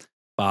 pounds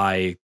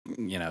by,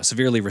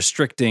 severely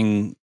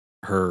restricting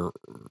her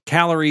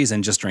calories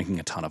and just drinking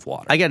a ton of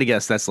water. I got to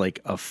guess that's like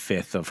a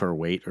fifth of her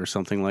weight or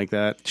something like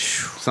that.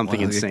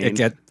 Something insane.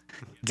 It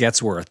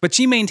gets worse. But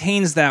she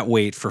maintains that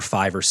weight for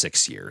 5 or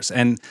 6 years.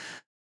 And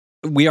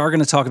we are going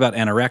to talk about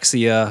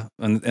anorexia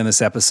in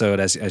this episode,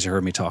 as you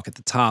heard me talk at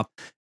the top,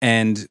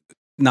 and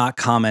not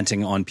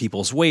commenting on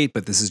people's weight,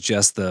 but this is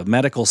just the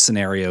medical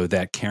scenario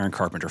that Karen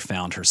Carpenter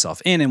found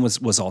herself in and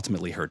was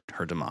ultimately her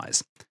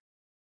demise.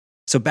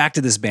 So back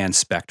to this band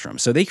Spectrum.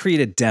 So they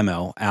create a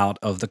demo out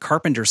of the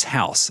Carpenter's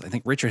house. I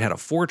think Richard had a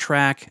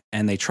 4-track,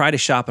 and they try to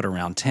shop it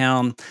around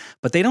town,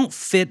 but they don't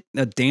fit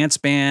a dance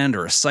band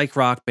or a psych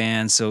rock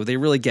band, so they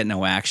really get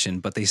no action,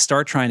 but they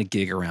start trying to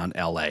gig around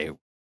LA,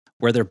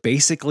 where they're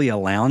basically a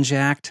lounge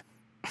act,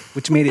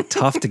 which made it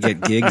tough to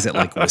get gigs at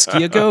like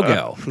Whiskey A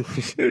Go-Go.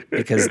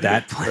 Because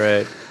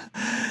right.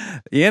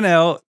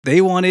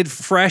 They wanted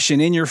fresh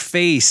and in your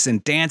face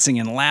and dancing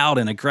and loud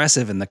and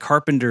aggressive, and the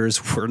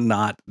Carpenters were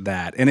not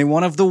that. And in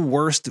one of the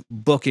worst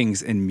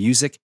bookings in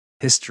music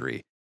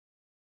history,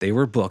 they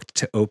were booked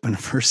to open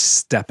for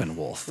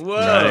Steppenwolf.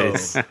 Whoa.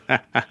 Nice.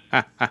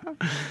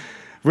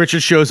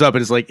 Richard shows up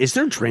and is like, "Is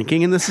there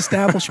drinking in this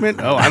establishment?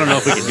 Oh, I don't know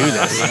if we can do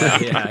this."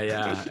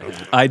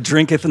 Yeah. I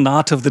drinketh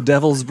not of the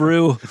devil's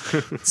brew.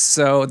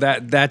 So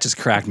that just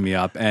cracked me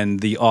up. And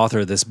the author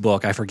of this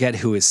book, I forget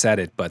who has said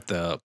it, but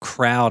the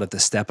crowd at the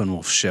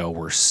Steppenwolf show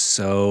were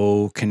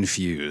so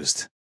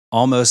confused,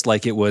 almost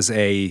like it was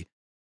a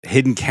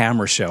hidden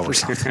camera show or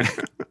something.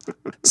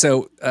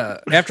 So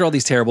after all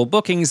these terrible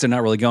bookings, they're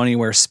not really going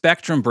anywhere.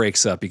 Spectrum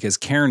breaks up because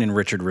Karen and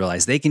Richard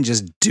realize they can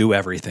just do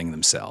everything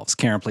themselves.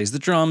 Karen plays the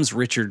drums,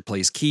 Richard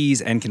plays keys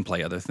and can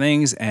play other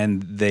things,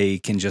 and they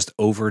can just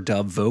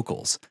overdub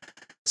vocals.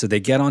 So they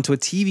get onto a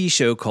TV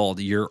show called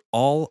Your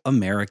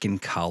All-American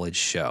College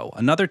Show,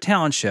 another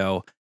talent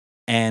show,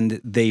 and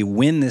they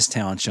win this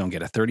talent show and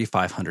get a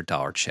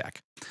 $3,500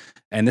 check.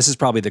 And this is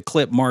probably the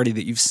clip, Marty,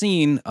 that you've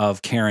seen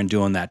of Karen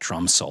doing that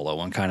drum solo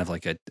on kind of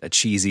like a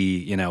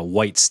cheesy,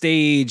 white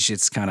stage.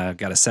 It's kind of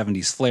got a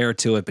 70s flair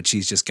to it, but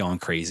she's just going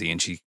crazy,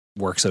 and she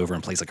works over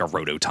and plays like a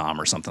rototom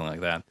or something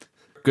like that.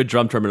 Good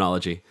drum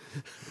terminology.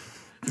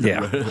 Yeah.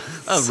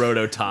 A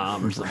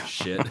rototom or some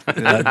shit.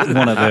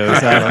 One of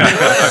those.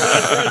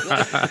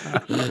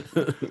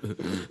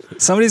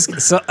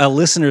 A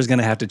listener's going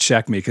to have to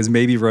check me because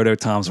maybe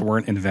rototoms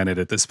weren't invented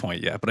at this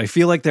point yet. But I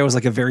feel like there was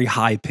like a very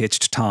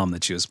high-pitched tom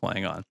that she was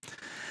playing on.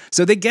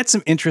 So they get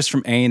some interest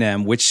from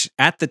A&M, which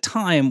at the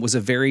time was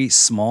a very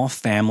small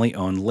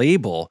family-owned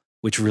label,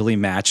 which really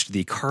matched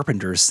the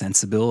Carpenters'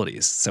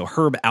 sensibilities. So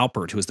Herb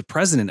Alpert, who was the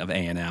president of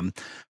A&M,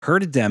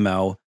 heard a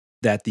demo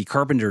that the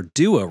Carpenter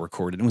duo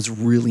recorded and was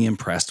really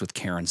impressed with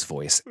Karen's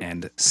voice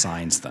and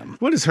signs them.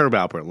 What is Herb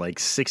Alpert, like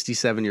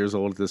 67 years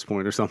old at this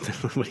point or something?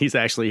 When he's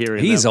actually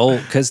hearing He's them?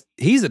 old because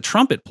he's a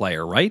trumpet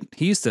player, right?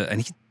 He used to,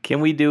 and Can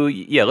we do?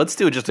 Yeah, let's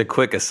do just a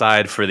quick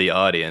aside for the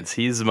audience.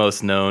 He's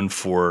most known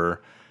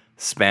for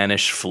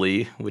Spanish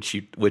Flea, which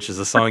is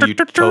a song you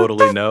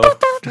totally know,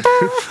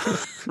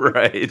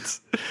 right?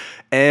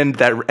 And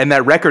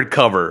that record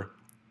cover,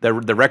 the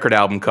record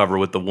album cover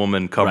with the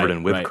woman covered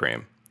in whipped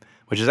cream,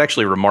 which is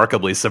actually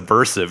remarkably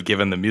subversive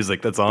given the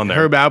music that's on there.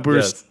 Herb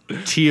Alpert's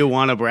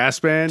Tijuana Brass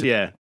Band?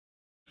 Yeah.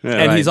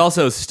 And he's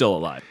also still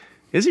alive.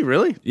 Is he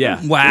really? Yeah.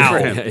 wow,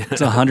 Good for him.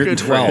 it's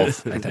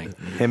 112, I think.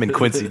 Him and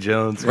Quincy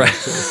Jones. Right.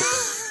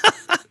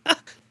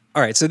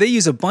 All right, so they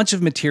use a bunch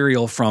of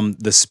material from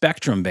the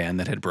Spectrum band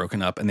that had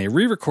broken up, and they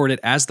re-record it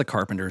as the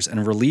Carpenters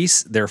and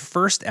release their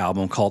first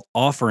album called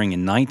Offering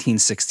in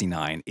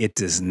 1969. It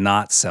does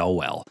not sell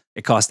well.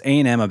 It cost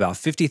A&M about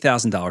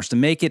 $50,000 to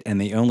make it,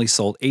 and they only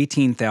sold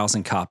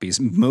 18,000 copies.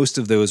 Most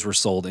of those were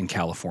sold in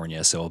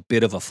California, so a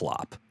bit of a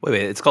flop.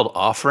 Wait, it's called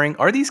Offering?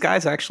 Are these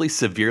guys actually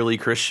severely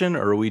Christian,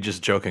 or are we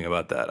just joking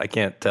about that? I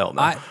can't tell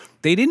now.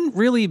 They didn't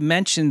really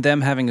mention them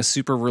having a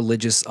super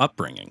religious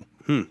upbringing.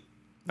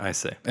 I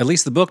see. At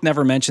least the book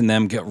never mentioned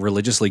them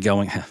religiously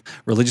going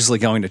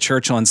to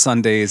church on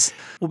Sundays.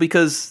 Well,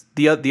 because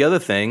the other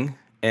thing,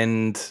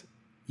 and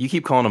you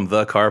keep calling them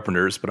the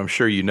Carpenters, but I'm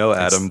sure you know,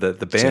 Adam, that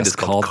the band is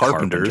called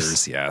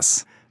Carpenters.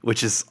 Yes.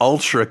 Which is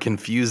ultra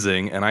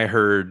confusing. And I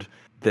heard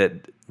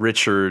that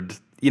Richard,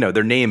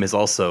 their name is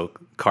also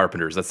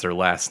Carpenters. That's their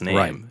last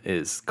name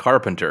is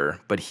Carpenter,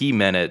 but he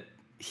meant it.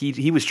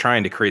 He was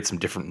trying to create some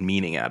different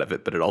meaning out of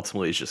it, but it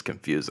ultimately is just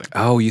confusing.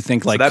 Oh, you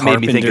think like that made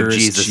me think of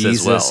Jesus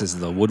as well. is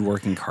the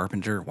woodworking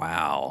carpenter?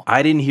 Wow.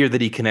 I didn't hear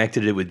that he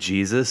connected it with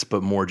Jesus,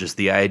 but more just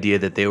the idea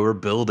that they were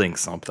building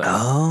something.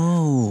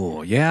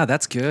 Oh, yeah,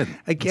 that's good.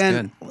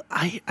 Again,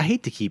 I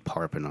hate to keep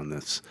harping on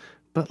this,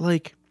 but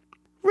like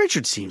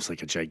Richard seems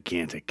like a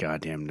gigantic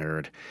goddamn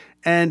nerd.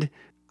 And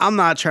I'm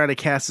not trying to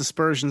cast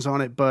aspersions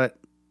on it, but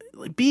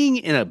like being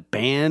in a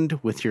band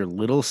with your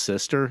little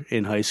sister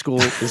in high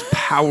school is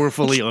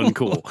powerfully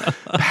uncool.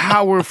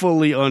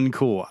 Powerfully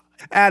uncool.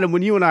 Adam,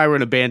 when you and I were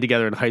in a band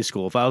together in high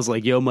school, if I was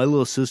like, yo, my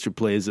little sister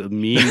plays a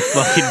mean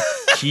fucking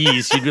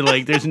keys, you'd be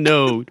like, there's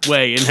no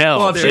way in hell.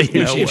 Well,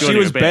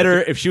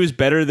 if she was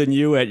better than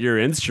you at your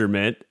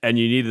instrument and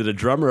you needed a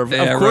drummer, of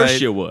course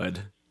you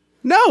would.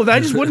 No, I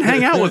just wouldn't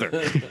hang out with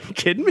her. You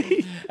kidding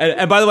me?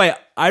 And by the way,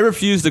 I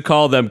refuse to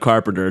call them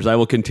Carpenters. I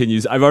will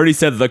continue. I've already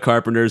said the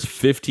Carpenters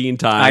 15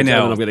 times. I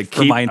know. And I'm going to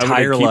keep my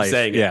entire life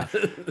saying it.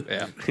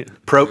 Yeah.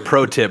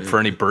 Pro tip for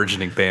any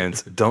burgeoning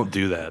bands: don't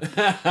do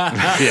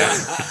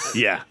that.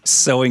 Yeah.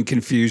 Sowing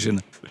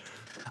confusion.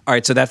 All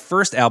right, so that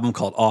first album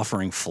called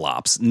Offering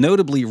flops.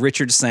 Notably,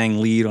 Richard sang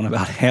lead on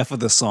about half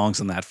of the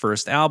songs on that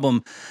first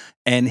album,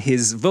 and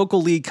his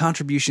vocal lead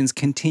contributions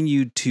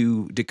continued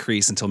to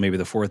decrease until maybe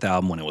the fourth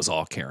album when it was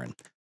all Karen.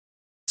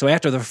 So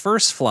after the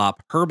first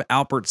flop, Herb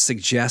Alpert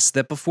suggests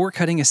that before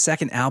cutting a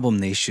second album,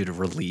 they should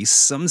release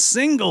some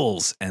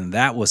singles, and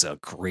that was a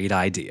great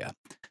idea.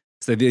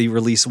 So they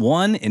released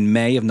one in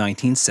May of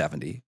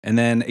 1970, and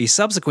then a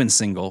subsequent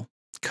single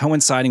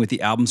coinciding with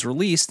the album's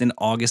release in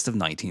August of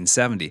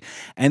 1970.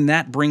 And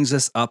that brings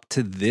us up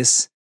to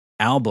this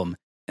album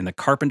in the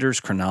Carpenters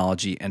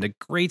chronology, and a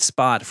great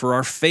spot for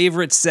our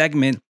favorite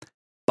segment,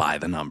 By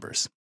the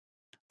Numbers.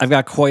 I've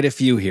got quite a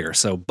few here,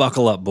 so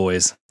buckle up,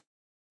 boys.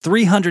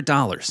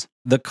 $300,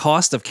 the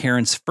cost of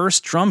Karen's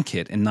first drum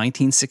kit in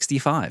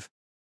 1965,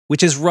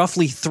 which is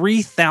roughly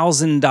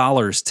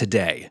 $3,000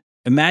 today.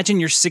 Imagine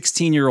your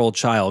 16-year-old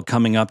child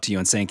coming up to you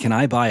and saying, "Can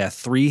I buy a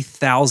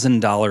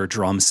 $3,000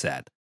 drum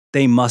set?"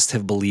 They must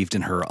have believed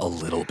in her a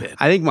little bit.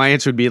 I think my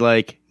answer would be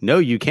like, no,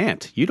 you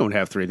can't. You don't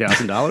have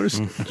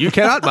 $3,000. You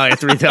cannot buy a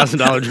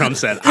 $3,000 drum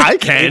set. I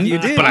can, you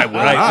did. but I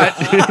will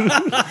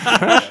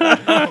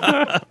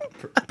not.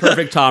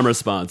 Perfect Tom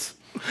response.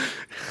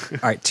 All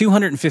right,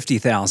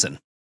 250,000.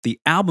 The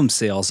album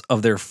sales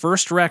of their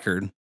first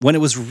record when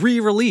it was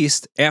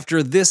re-released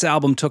after this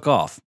album took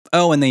off.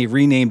 Oh, and they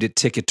renamed it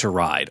Ticket to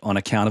Ride on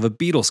account of a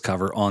Beatles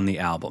cover on the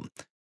album.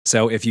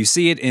 So if you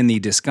see it in the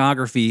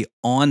discography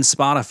on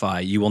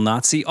Spotify, you will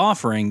not see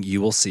Offering,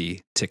 you will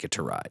see Ticket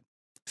to Ride.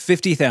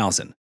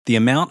 50,000. The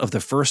amount of the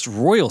first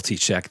royalty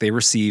check they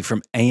received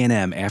from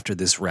A&M after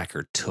this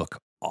record took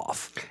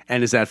off.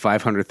 And is that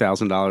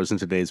 $500,000 in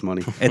today's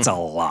money? It's a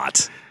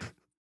lot.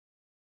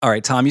 All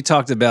right, Tom, you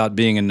talked about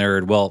being a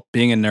nerd. Well,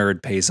 being a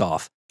nerd pays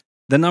off.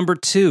 The number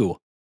 2,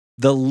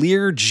 the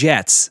Lear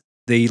jets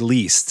they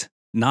leased,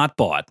 not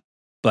bought,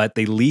 but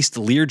they leased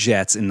Lear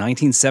jets in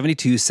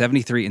 1972,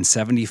 73, and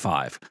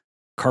 75.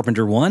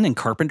 Carpenter 1 and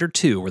Carpenter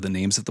 2 were the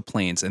names of the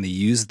planes, and they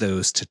used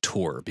those to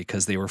tour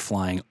because they were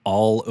flying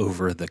all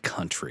over the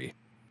country.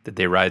 Did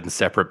they ride in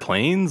separate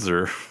planes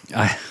or?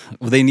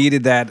 Well, they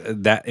needed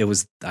that it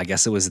was, I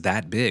guess it was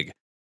that big.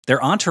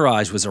 Their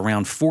entourage was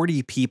around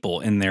 40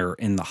 people in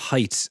the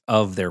height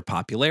of their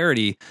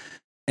popularity.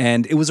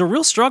 And it was a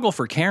real struggle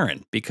for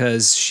Karen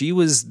because she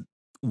was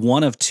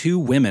one of 2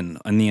 women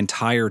in the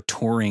entire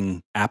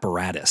touring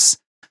apparatus.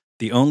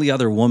 The only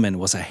other woman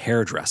was a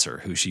hairdresser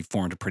who she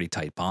formed a pretty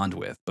tight bond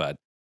with. But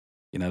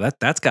you know,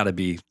 that's gotta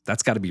be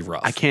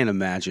rough. I can't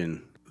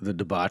imagine the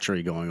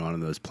debauchery going on in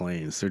those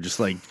planes. They're just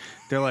like,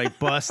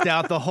 bust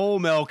out the whole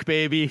milk,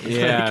 baby.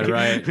 Yeah, Like,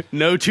 right.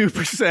 No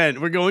 2%.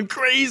 We're going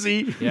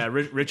crazy. Yeah,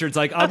 Richard's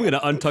like, I'm going to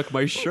untuck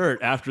my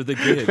shirt after the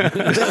gig.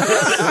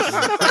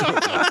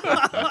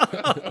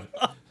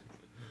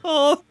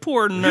 Oh,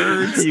 poor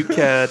nerds. You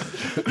cat.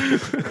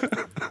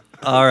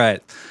 All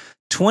right.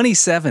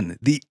 27,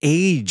 the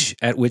age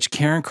at which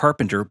Karen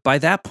Carpenter, by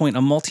that point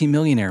a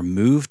multimillionaire,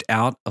 moved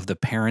out of the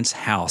parents'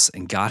 house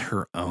and got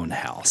her own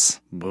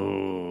house.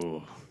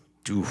 Boo.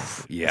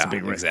 Oof, yeah, It's a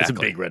big exactly. It's a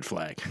big red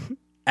flag.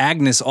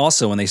 Agnes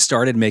also, when they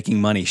started making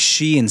money,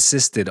 she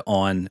insisted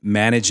on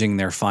managing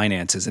their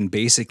finances and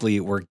basically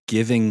were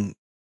giving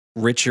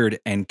Richard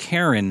and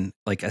Karen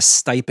like a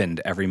stipend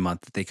every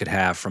month that they could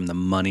have from the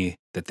money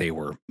that they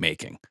were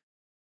making.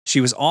 She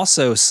was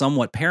also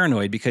somewhat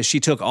paranoid because she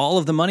took all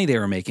of the money they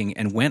were making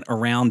and went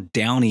around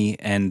Downey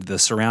and the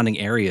surrounding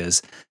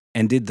areas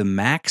and did the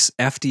max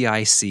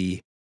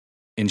FDIC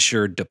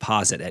insured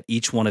deposit at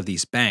each one of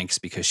these banks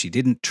because she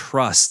didn't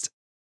trust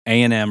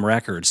A&M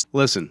Records.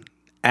 Listen,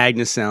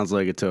 Agnes sounds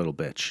like a total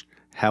bitch.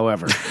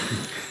 However,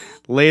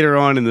 later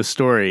on in the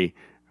story,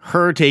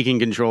 her taking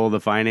control of the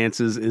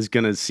finances is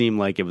going to seem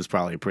like it was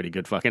probably a pretty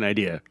good fucking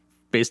idea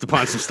based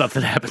upon some stuff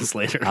that happens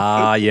later.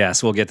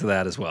 Yes, we'll get to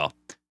that as well.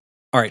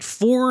 All right,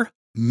 4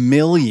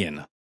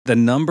 million, the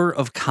number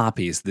of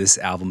copies this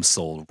album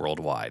sold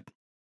worldwide.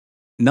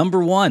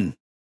 Number 1,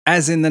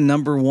 as in the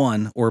number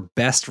 1 or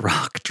best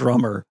rock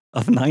drummer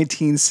of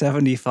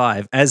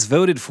 1975, as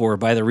voted for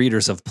by the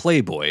readers of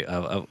Playboy,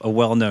 a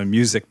well-known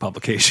music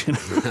publication.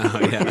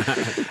 Oh,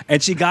 yeah.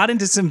 And she got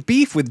into some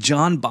beef with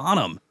John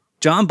Bonham.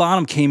 John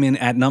Bonham came in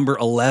at number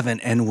 11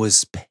 and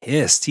was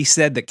pissed. He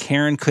said that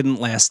Karen couldn't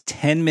last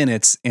 10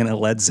 minutes in a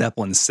Led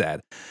Zeppelin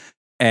set.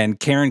 And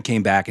Karen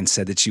came back and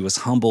said that she was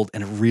humbled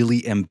and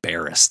really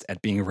embarrassed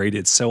at being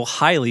rated so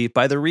highly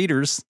by the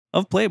readers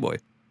of Playboy.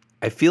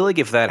 I feel like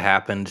if that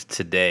happened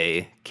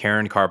today,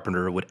 Karen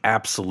Carpenter would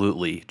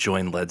absolutely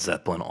join Led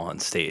Zeppelin on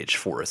stage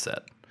for a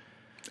set.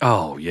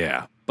 Oh,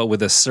 yeah. But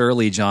with a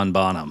surly John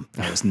Bonham,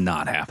 that was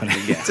not happening.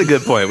 That's a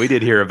good point. We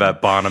did hear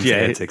about Bonham's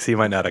antics. He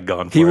might not have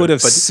gone for it. He would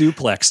have but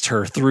suplexed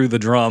her through the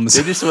drums.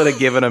 they just would have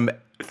given him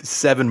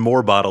 7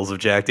 more bottles of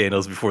Jack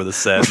Daniels before the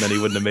set, and then he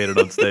wouldn't have made it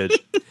on stage.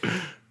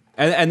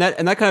 And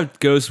that kind of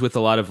goes with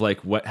a lot of like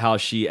how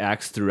she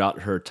acts throughout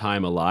her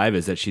time alive,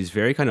 is that she's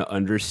very kind of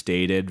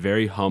understated,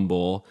 very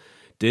humble,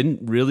 didn't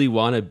really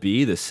want to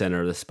be the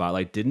center of the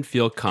spotlight, didn't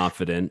feel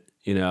confident.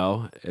 You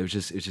know, it's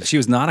just She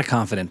was not a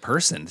confident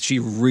person. She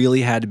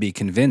really had to be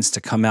convinced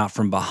to come out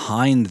from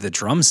behind the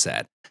drum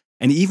set.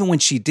 And even when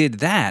she did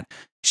that,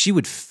 she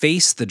would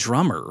face the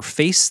drummer,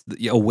 face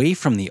away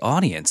from the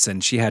audience.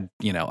 And she had,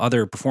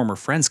 other performer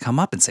friends come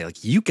up and say,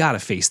 like, you got to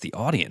face the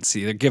audience.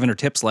 They're giving her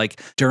tips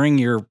like, during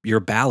your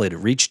ballad,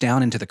 reach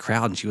down into the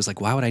crowd. And she was like,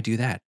 why would I do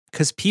that?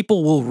 Because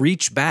people will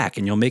reach back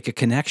and you'll make a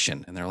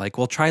connection. And they're like,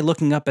 well, try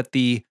looking up at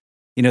the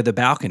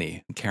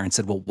balcony. And Karen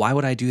said, well, why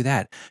would I do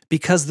that?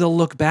 Because they'll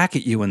look back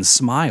at you and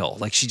smile.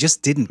 Like, she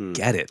just didn't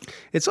get it.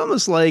 It's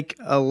almost like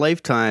a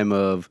lifetime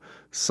of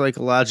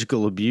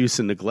psychological abuse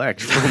and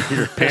neglect from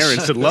your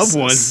parents and loved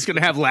ones. It's going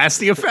to have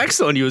lasting effects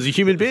on you as a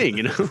human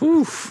being,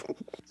 All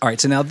right,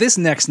 so now this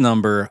next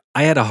number,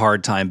 I had a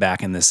hard time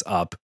backing this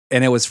up.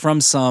 And it was from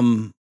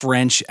some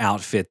French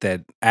outfit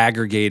that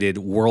aggregated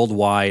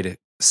worldwide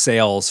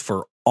sales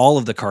for all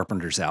of the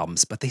Carpenters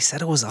albums, but they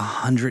said it was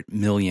 100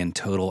 million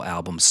total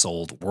albums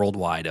sold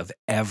worldwide of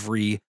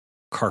every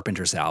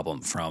Carpenters album,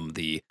 from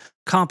the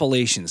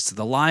compilations to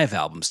the live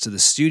albums to the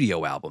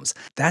studio albums.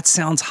 That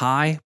sounds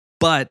high,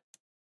 but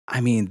I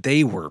mean,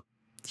 they were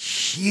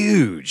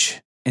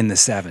huge in the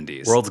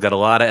 70s. World's got a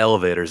lot of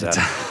elevators at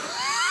it.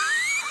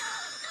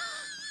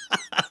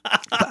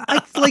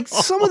 Like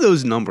some of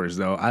those numbers,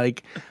 though,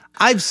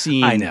 I've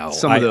seen I know.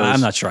 some of those.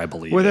 I'm not sure I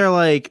believe where it. they're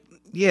like,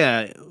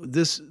 yeah,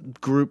 this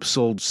group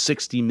sold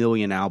 60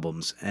 million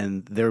albums,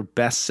 and their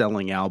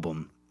best-selling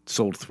album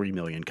sold 3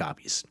 million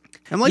copies.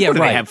 I'm like, Yeah, what,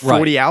 do right, they have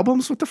 40 right.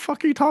 albums? What the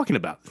fuck are you talking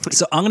about? Like,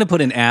 So I'm going to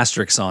put an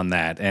asterisk on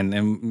that,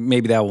 and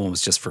maybe that one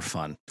was just for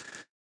fun.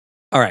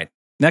 All right,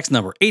 next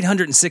number,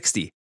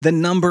 860. The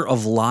number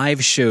of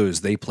live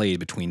shows they played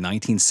between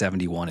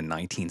 1971 and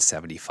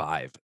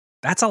 1975.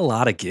 That's a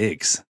lot of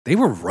gigs. They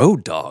were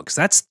road dogs.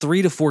 That's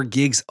 3 to 4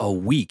 gigs a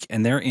week,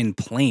 and they're in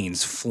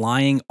planes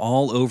flying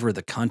all over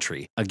the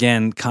country.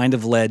 Again, kind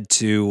of led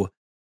to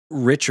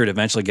Richard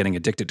eventually getting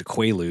addicted to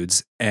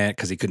Quaaludes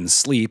because he couldn't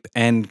sleep.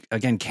 And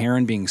again,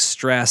 Karen being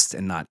stressed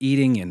and not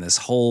eating, and this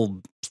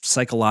whole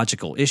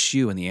psychological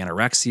issue and the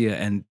anorexia,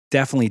 and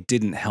definitely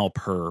didn't help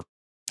her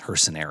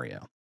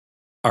scenario.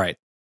 All right,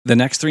 the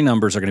next 3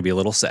 numbers are going to be a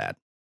little sad.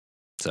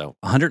 So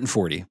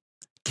 140,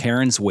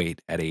 Karen's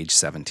weight at age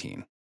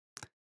 17.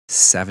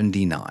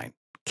 79,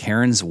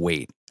 Karen's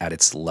weight at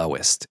its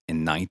lowest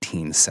in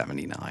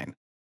 1979.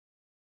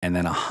 And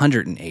then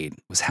 108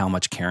 was how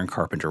much Karen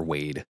Carpenter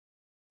weighed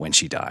when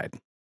she died.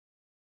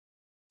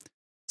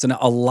 So now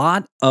a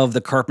lot of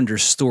the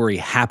Carpenter's story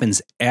happens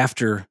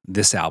after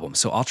this album.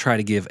 So I'll try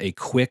to give a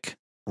quick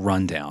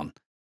rundown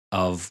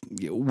of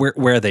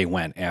where they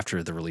went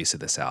after the release of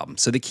this album.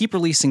 So they keep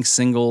releasing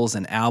singles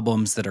and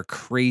albums that are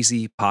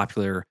crazy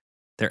popular.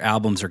 Their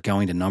albums are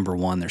going to number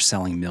 1. They're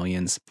selling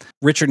millions.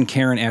 Richard and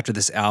Karen, after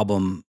this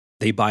album,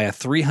 they buy a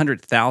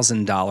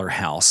 $300,000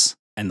 house,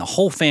 and the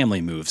whole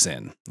family moves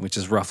in, which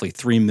is roughly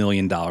 $3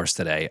 million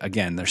today.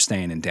 Again, they're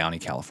staying in Downey,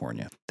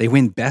 California. They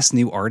win Best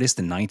New Artist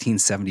in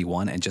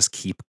 1971 and just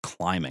keep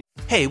climbing.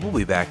 Hey, we'll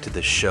be back to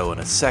this show in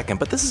a second,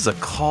 but this is a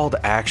call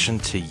to action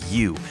to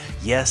you.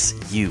 Yes,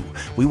 you.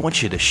 We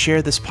want you to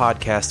share this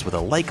podcast with a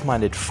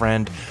like-minded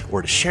friend,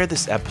 or to share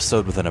this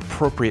episode with an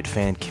appropriate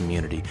fan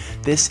community.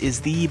 This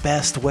is the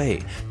best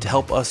way to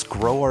help us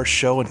grow our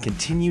show and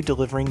continue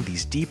delivering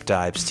these deep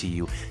dives to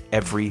you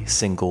every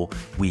single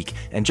week.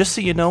 And just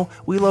so you know,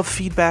 we love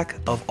feedback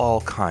of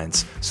all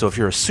kinds. So if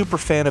you're a super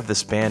fan of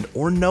this band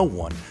or know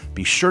one,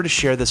 be sure to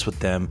share this with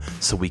them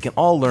so we can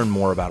all learn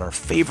more about our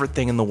favorite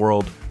thing in the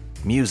world,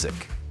 music.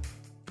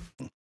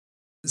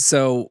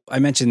 So I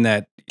mentioned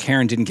that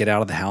Karen didn't get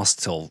out of the house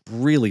till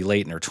really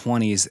late in her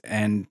 20s,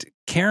 and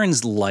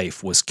Karen's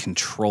life was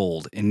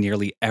controlled in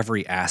nearly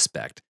every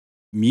aspect.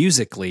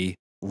 Musically,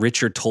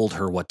 Richard told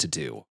her what to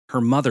do.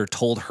 Her mother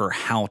told her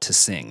how to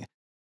sing.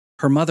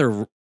 Her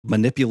mother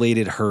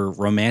manipulated her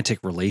romantic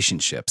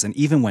relationships, and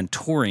even when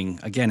touring,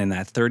 again in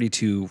that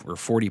 32 or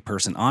 40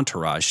 person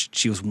entourage,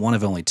 she was one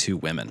of only 2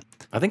 women.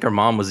 I think her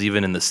mom was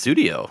even in the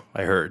studio,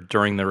 I heard,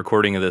 during the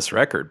recording of this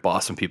record,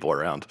 bossing people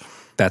around.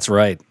 That's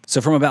right.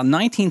 So from about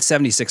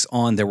 1976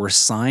 on, there were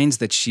signs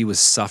that she was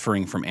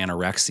suffering from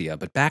anorexia,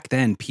 but back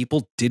then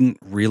people didn't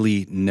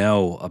really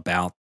know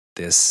about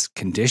this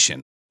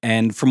condition.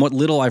 And from what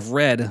little I've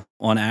read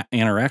on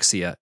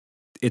anorexia,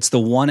 it's the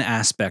one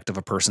aspect of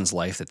a person's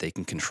life that they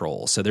can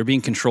control. So they're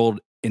being controlled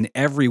in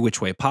every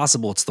which way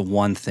possible. It's the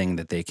one thing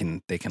that they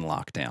can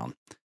lock down.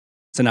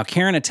 So now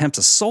Karen attempts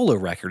a solo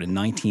record in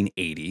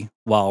 1980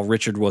 while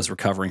Richard was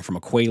recovering from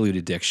a Quaalude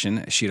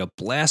addiction. She had a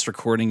blast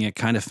recording it,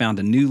 kind of found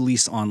a new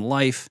lease on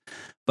life,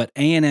 but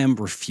A&M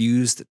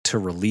refused to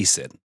release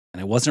it,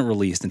 and it wasn't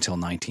released until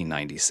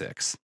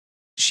 1996.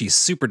 She's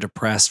super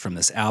depressed from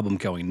this album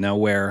going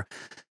nowhere,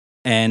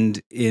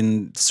 and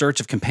in search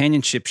of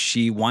companionship,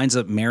 she winds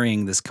up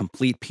marrying this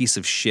complete piece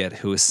of shit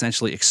who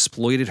essentially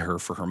exploited her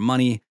for her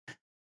money.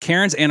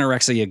 Karen's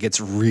anorexia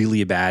gets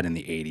really bad in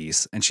the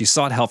 80s, and she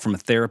sought help from a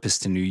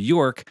therapist in New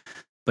York,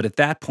 but at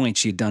that point,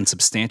 she had done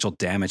substantial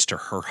damage to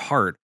her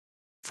heart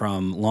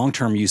from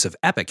long-term use of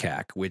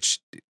Ipecac, which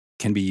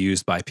can be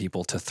used by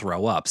people to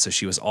throw up. So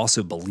she was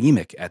also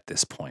bulimic at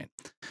this point.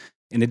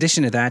 In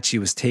addition to that, she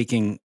was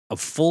taking a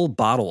full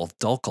bottle of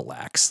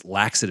Dulcolax,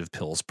 laxative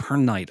pills, per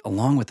night,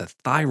 along with a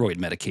thyroid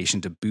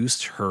medication to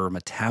boost her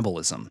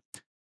metabolism.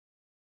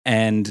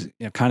 And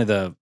kind of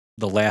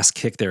the last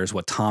kick there is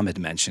what Tom had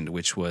mentioned,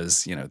 which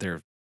was,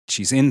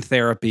 she's in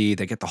therapy,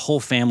 they get the whole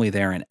family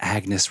there, and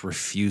Agnes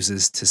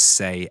refuses to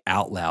say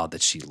out loud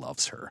that she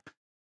loves her.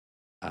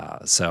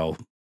 So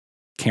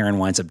Karen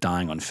winds up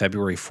dying on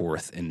February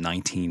 4th in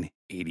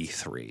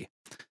 1983.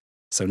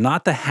 So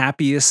not the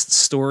happiest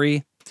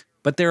story,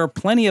 but there are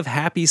plenty of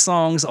happy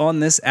songs on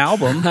this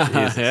album.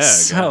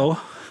 So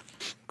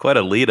quite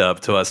a lead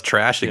up to us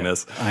trashing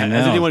this. I know.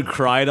 Has anyone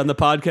cried on the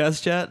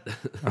podcast yet?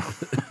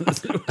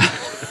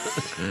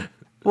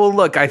 Well,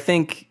 look, I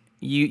think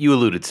you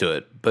alluded to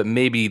it, but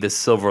maybe the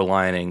silver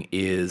lining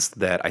is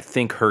that I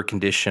think her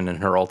condition and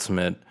her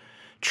ultimate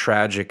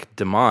tragic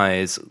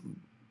demise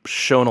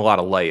shone a lot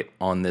of light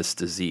on this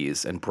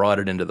disease and brought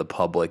it into the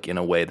public in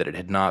a way that it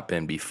had not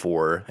been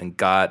before, and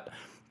got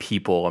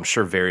people, I'm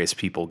sure various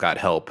people got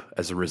help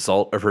as a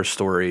result of her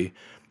story.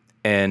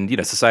 And,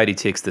 society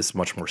takes this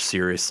much more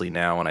seriously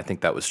now, and I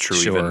think that was true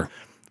even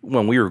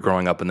when we were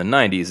growing up in the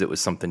 90s. It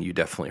was something you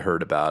definitely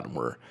heard about and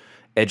were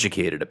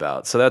educated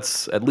about. So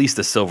that's at least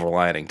a silver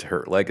lining to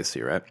her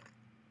legacy, right?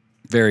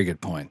 Very good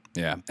point.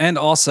 Yeah. And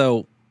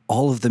also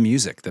all of the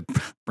music that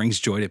brings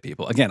joy to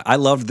people. Again, I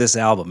loved this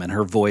album, and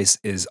her voice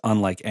is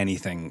unlike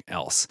anything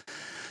else.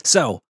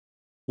 So,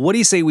 what do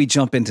you say we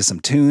jump into some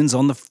tunes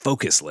on the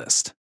focus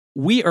list?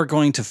 We are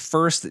going to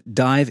first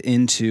dive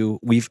into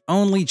We've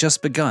Only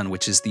Just Begun,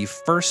 which is the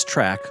first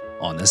track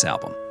on this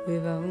album.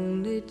 We've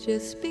only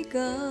just begun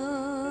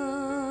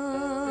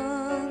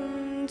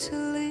to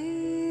live.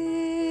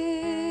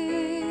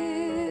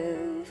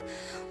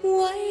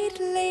 White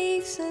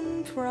lace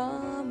and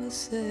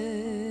promises,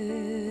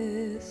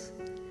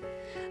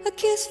 a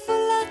kiss for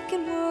luck,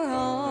 and we're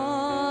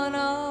on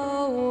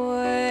our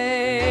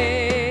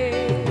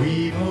way.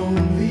 We've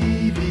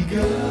only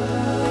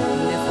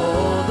begun.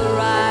 Before the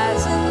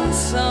rising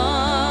sun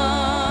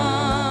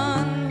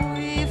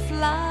we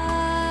fly.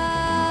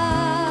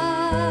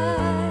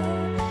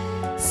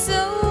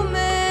 So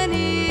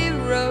many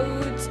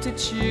roads to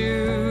choose.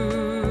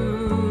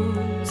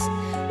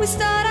 We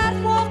start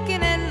out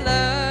walking and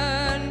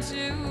learn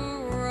to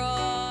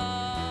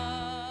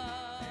run.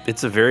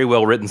 It's a very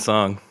well-written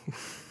song.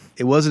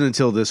 It wasn't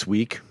until this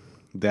week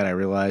that I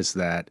realized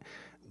that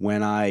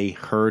when I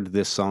heard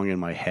this song in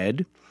my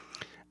head,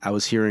 I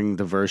was hearing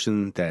the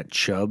version that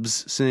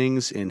Chubbs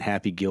sings in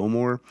Happy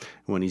Gilmore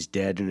when he's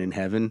dead and in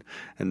heaven,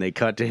 and they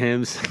cut to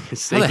him How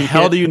singing. the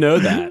hell do you know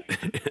that?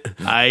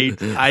 I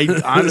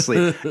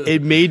honestly,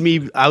 it made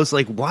me, I was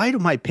like, why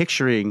am I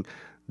picturing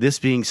this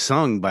being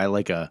sung by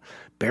like a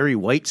Barry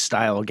White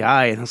style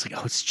guy? And I was like,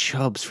 oh, it's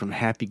Chubbs from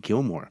Happy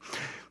Gilmore.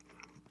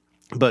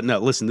 But no,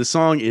 listen, this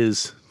song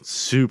is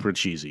super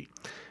cheesy.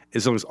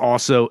 This song is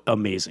also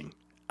amazing.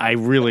 I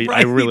really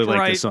like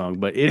this song,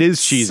 but it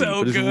is cheesy,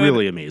 so but it's good.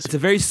 really amazing. It's a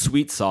very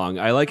sweet song.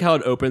 I like how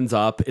it opens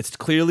up. It's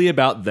clearly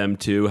about them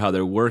two, how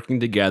they're working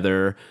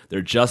together.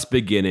 They're just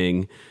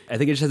beginning. I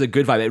think it just has a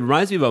good vibe. It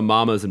reminds me of a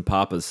Mamas and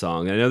Papas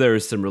song. I know there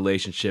is some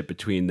relationship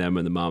between them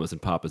and the Mamas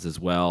and Papas as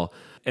well.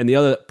 And the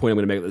other point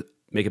I'm going to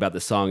make about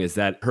this song is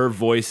that her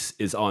voice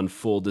is on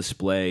full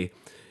display,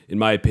 in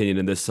my opinion,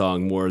 in this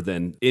song more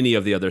than any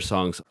of the other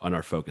songs on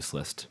our focus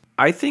list.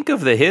 I think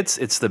of the hits,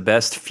 it's the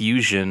best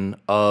fusion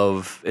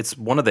of, it's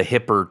one of the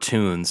hipper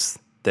tunes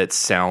that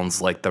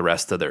sounds like the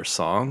rest of their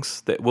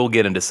songs. That we'll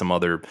get into some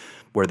other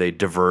where they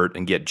divert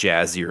and get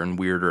jazzier and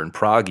weirder and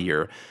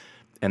proggier,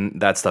 and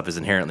that stuff is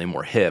inherently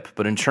more hip.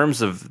 But in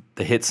terms of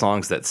the hit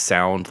songs that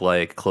sound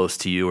like Close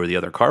to You or the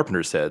other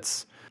Carpenters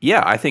hits,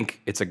 yeah, I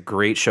think it's a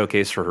great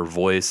showcase for her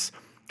voice.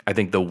 I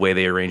think the way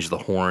they arrange the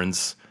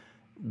horns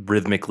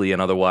rhythmically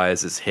and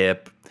otherwise is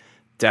hip.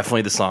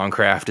 Definitely the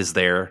songcraft is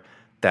there.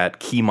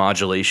 That key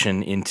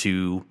modulation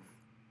into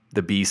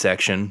the B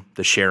section,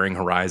 the Sharing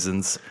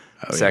Horizons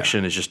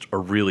section, is just a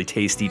really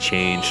tasty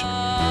change. Sharing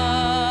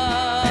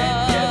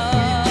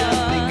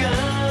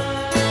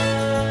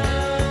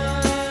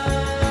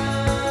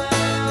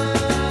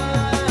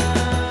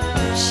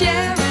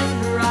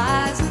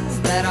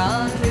horizons that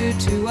are new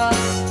to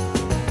us,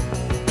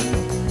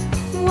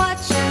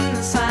 watching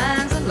the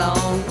signs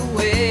along the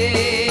way.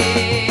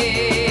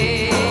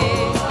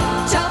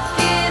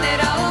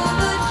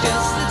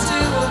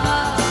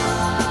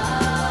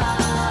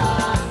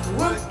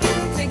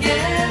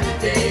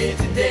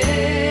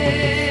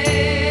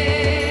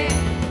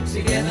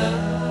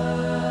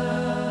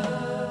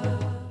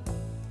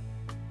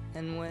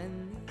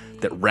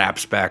 That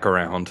wraps back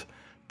around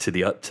to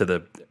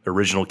the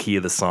original key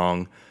of the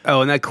song. Oh,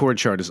 and that chord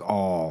chart is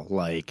all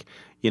like,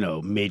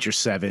 major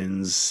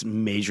sevens,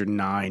 major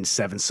nines,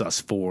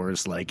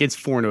 7sus4s. Like, it's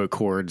 4-note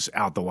chords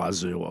out the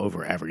wazoo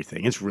over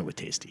everything. It's really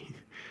tasty.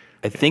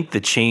 I think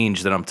the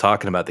change that I'm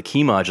talking about, the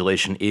key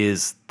modulation,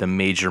 is the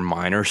major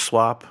minor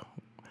swap.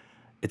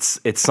 It's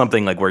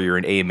something like where you're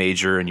in A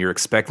major and you're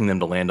expecting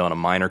them to land on a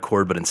minor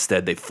chord, but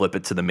instead they flip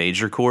it to the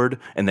major chord,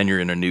 and then you're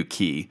in a new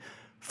key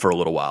for a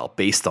little while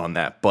based on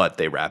that, but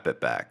they wrap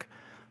it back.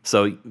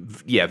 So,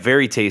 yeah,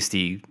 very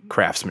tasty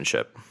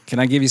craftsmanship. Can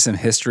I give you some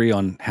history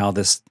on how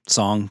this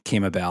song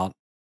came about?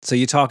 So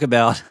you talk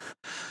about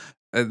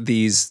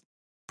these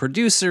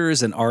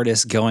producers and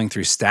artists going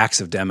through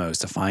stacks of demos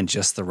to find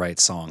just the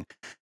right song.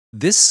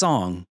 This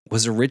song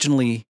was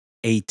originally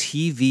a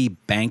TV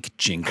bank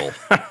jingle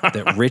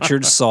that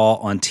Richard saw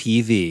on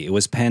TV. It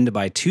was penned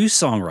by two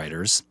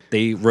songwriters.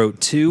 They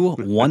wrote 2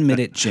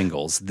 one-minute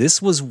jingles.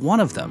 This was one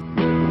of them.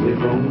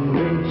 We've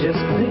only just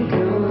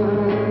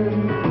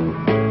begun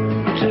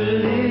to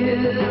live.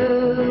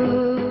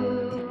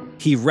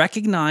 He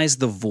recognized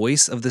the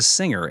voice of the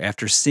singer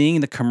after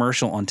seeing the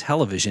commercial on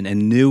television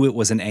and knew it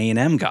was an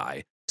A&M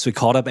guy. So he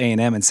called up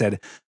A&M and said,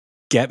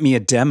 get me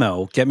a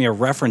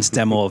reference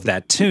demo of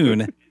that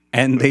tune.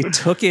 And they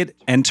took it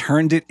and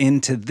turned it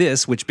into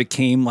this, which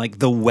became like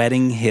the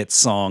wedding hit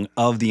song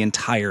of the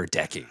entire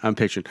decade. I'm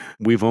picturing,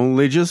 we've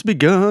only just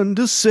begun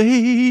to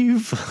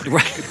save.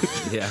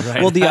 Right. Yeah,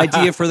 right. Well, the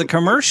idea for the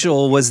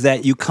commercial was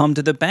that you come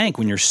to the bank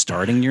when you're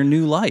starting your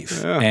new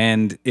life. Yeah.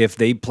 And if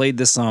they played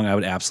this song, I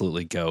would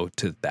absolutely go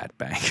to that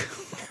bank.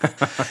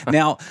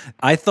 Now,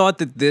 I thought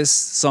that this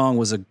song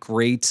was a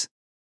great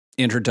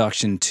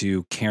introduction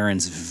to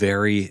Karen's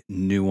very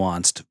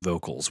nuanced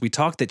vocals. We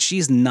talked that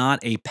she's not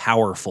a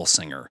powerful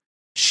singer.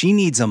 She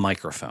needs a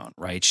microphone,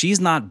 right? She's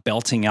not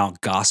belting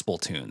out gospel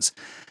tunes.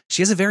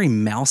 She has a very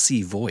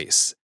mousy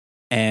voice.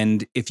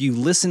 And if you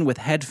listen with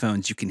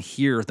headphones, you can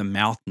hear the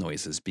mouth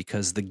noises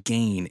because the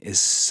gain is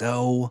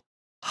so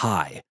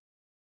high.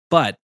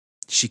 But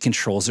she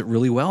controls it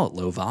really well at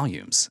low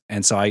volumes.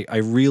 And so I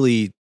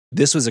really,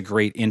 this was a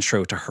great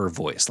intro to her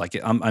voice. Like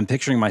I'm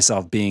picturing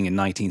myself being in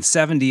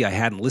 1970. I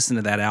hadn't listened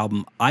to that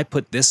album. I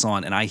put this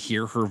on and I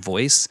hear her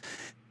voice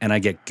and I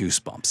get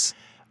goosebumps.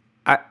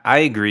 I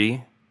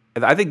agree.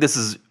 I think this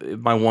is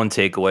my one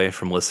takeaway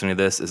from listening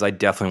to this is I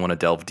definitely want to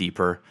delve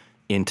deeper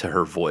into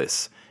her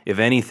voice. If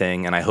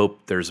anything, and I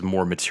hope there's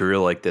more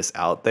material like this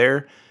out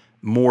there,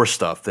 more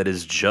stuff that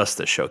is just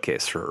a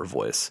showcase for her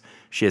voice.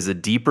 She has a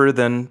deeper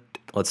than,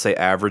 let's say,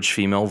 average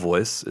female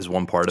voice is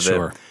one part of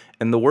it.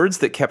 And the words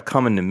that kept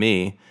coming to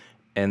me,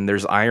 and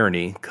there's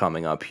irony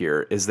coming up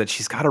here, is that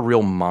she's got a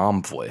real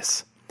mom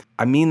voice.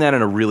 I mean that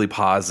in a really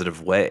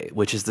positive way,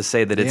 which is to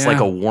say that it's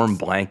like a warm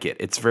blanket.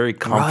 It's very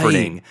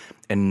comforting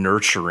and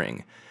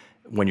nurturing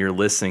when you're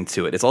listening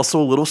to it. It's also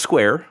a little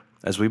square,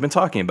 as we've been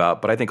talking about,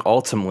 but I think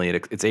ultimately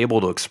it's able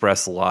to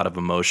express a lot of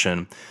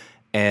emotion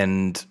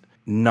and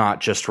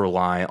not just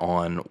rely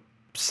on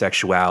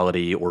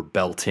sexuality or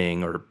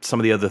belting or some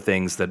of the other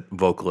things that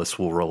vocalists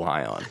will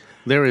rely on.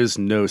 There is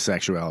no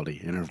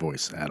sexuality in her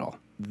voice at all.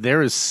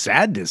 There is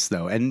sadness,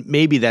 though, and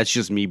maybe that's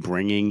just me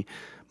bringing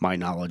my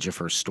knowledge of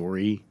her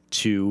story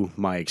to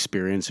my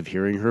experience of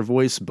hearing her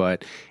voice,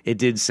 but it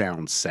did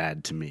sound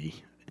sad to me.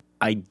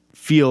 I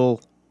feel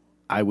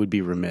I would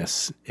be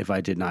remiss if I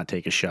did not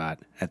take a shot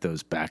at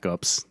those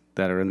backups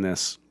that are in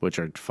this, which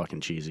are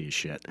fucking cheesy as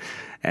shit.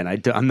 And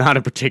I'm not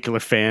a particular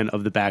fan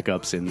of the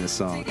backups in this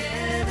song.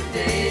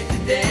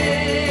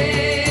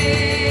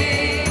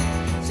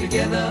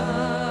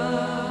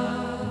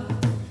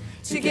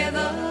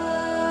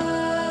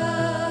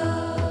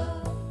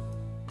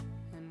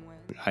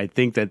 I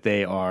think that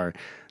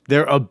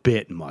they're a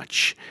bit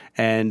much.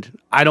 And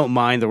I don't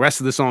mind. The rest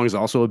of the song is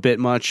also a bit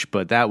much,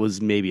 but that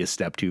was maybe a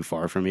step too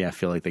far for me. I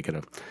feel like they could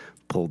have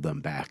pulled them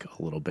back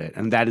a little bit.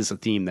 And that is a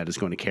theme that is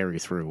going to carry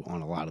through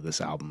on a lot of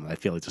this album. I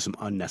feel like there's some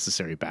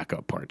unnecessary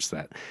backup parts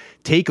that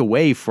take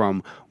away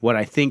from what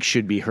I think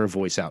should be her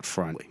voice out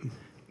front.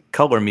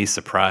 Color me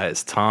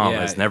surprised. Tom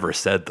has never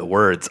said the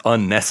words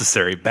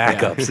unnecessary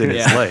backups in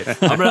his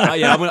life. I'm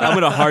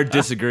gonna hard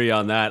disagree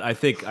on that. I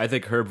think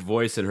her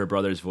voice and her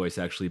brother's voice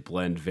actually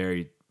blend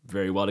very,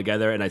 very well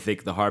together, and I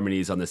think the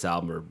harmonies on this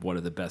album are one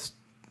of the best.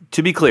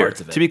 To be clear,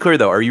 parts of it.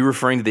 though, are you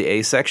referring to the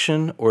A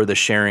section or the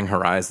Sharing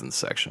Horizons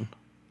section?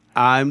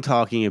 I'm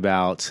talking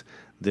about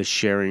the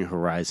Sharing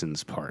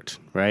Horizons part,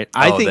 right?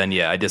 Then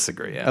I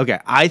disagree. Yeah. Okay,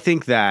 I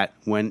think that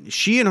when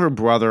she and her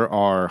brother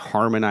are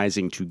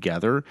harmonizing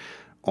together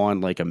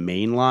on like a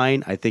main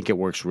line, I think it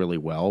works really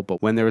well.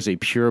 But when there is a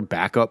pure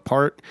backup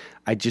part,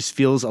 it just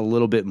feels a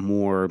little bit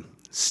more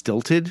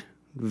stilted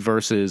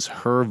versus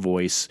her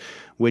voice,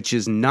 which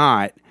is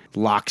not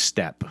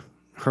lockstep.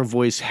 Her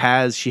voice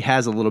has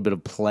a little bit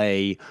of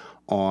play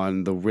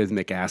on the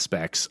rhythmic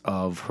aspects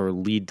of her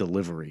lead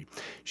delivery.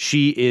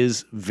 She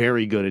is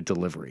very good at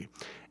delivery.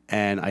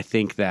 And I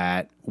think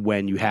that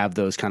when you have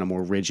those kind of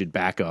more rigid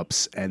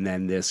backups and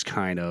then this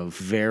kind of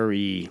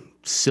very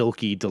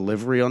silky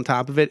delivery on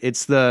top of it,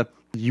 it's the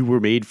 "you were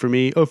made for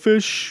me, a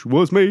fish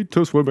was made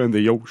to swim in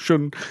the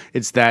ocean."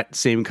 It's that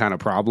same kind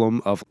of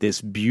problem of this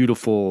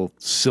beautiful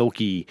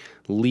silky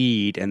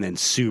lead and then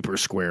super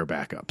square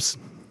backups.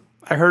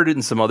 I heard it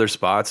in some other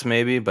spots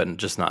maybe, but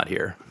just not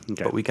here.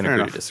 Okay, But we can fair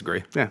agree enough. to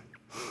disagree. Yeah.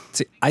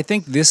 See, I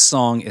think this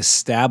song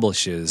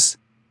establishes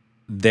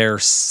their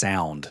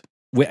sound.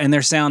 And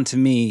their sound to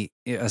me,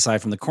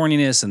 aside from the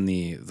corniness and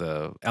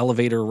the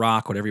elevator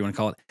rock, whatever you want to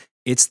call it,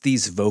 it's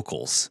these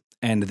vocals.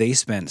 And they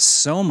spend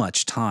so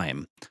much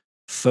time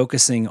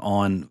focusing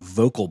on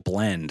vocal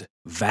blend,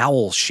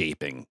 vowel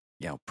shaping,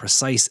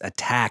 precise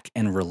attack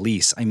and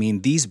release. I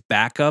mean, these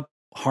backup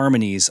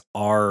harmonies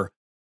are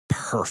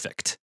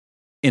perfect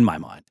in my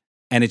mind.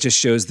 And it just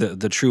shows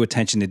the true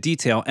attention to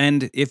detail.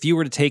 And if you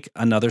were to take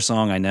another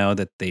song, I know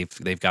that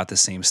they've got the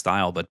same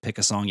style, but pick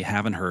a song you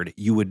haven't heard,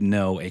 you would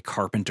know a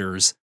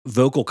Carpenters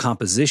vocal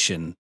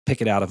composition,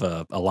 pick it out of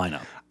a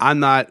lineup. I'm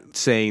not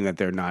saying that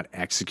they're not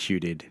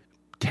executed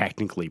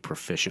technically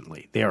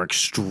proficiently. They are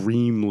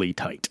extremely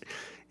tight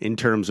in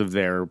terms of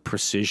their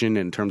precision,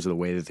 in terms of the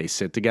way that they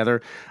sit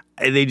together.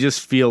 They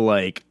just feel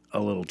like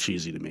a little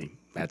cheesy to me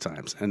at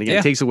times. And again,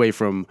 it takes away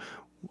from...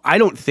 I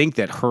don't think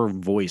that her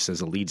voice as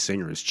a lead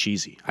singer is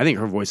cheesy. I think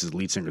her voice as a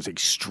lead singer is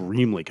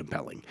extremely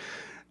compelling.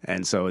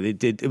 And so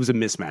it was a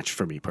mismatch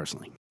for me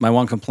personally. My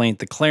one complaint,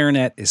 the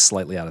clarinet is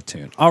slightly out of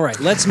tune. All right,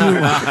 let's move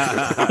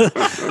on.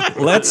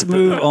 Let's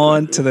move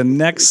on to the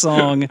next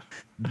song.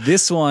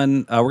 This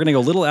one, we're going to go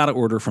a little out of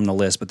order from the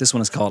list, but this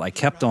one is called I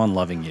Kept On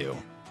Loving You.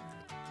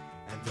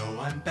 And though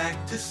I'm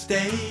back to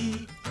stay,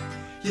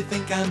 you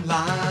think I'm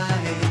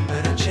lying,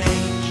 but I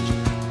changed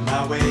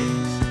my ways,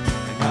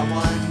 and my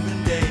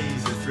wandering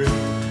days are through.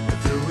 But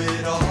through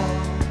it all,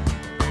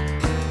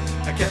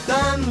 I kept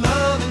on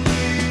loving you.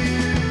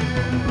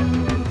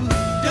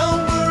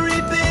 Don't worry,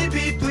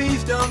 baby,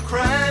 please don't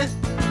cry.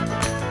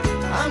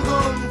 I'm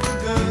home for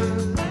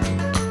good,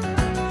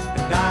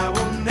 and I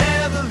will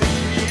never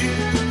leave you.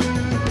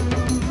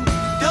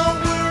 Don't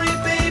worry,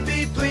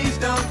 baby, please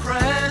don't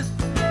cry.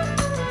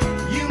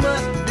 You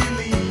must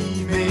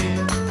believe me,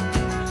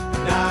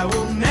 and I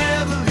will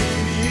never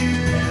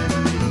leave you.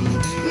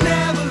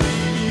 Never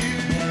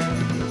leave you.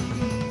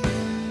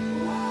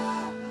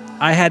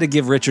 I had to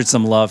give Richard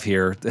some love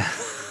here.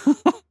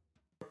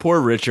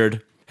 Poor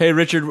Richard. Hey,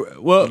 Richard.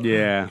 Well,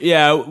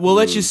 Yeah. We'll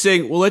let you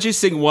sing. We'll let you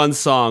sing one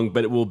song,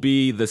 but it will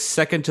be the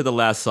second to the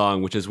last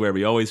song, which is where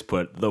we always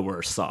put the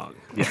worst song.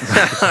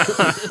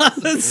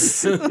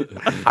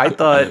 I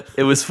thought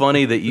it was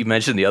funny that you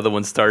mentioned the other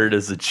one started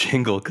as a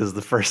jingle because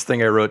the first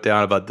thing I wrote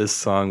down about this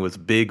song was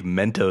big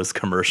Mentos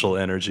commercial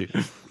energy.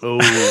 Oh,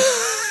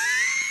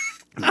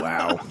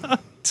 wow.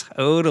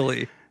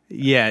 Totally.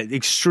 Yeah,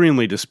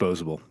 extremely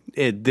disposable.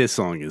 This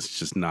song is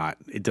just not,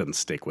 it doesn't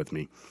stick with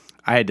me.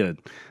 I had to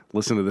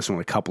listen to this one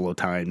a couple of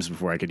times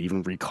before I could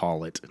even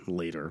recall it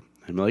later.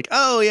 I'm like,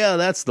 oh yeah,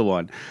 that's the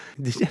one.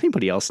 Did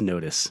anybody else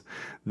notice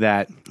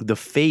that the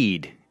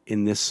fade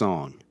in this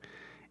song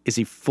is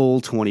a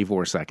full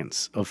 24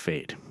 seconds of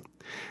fade?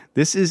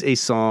 This is a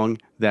song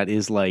that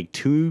is like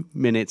 2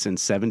 minutes and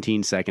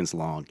 17 seconds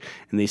long,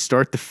 and they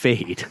start the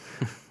fade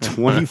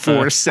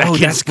 24 seconds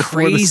that's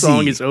before the crazy.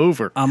 song is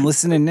over. I'm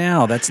listening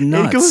now. That's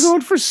nuts. It goes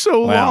on for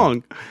so Wow.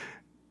 long.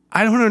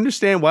 I don't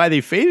understand why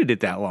they faded it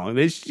that long.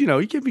 They just,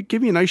 you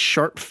give me a nice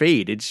sharp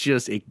fade. It's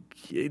just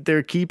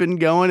they're keeping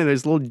going, and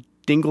there's little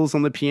dingles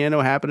on the piano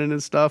happening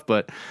and stuff.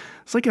 But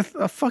it's like a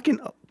fucking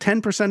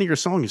 10% of your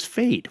song is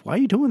fade. Why are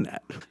you doing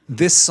that?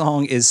 This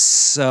song is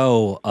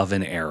so of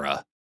an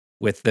era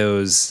with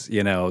those,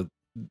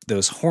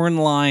 those horn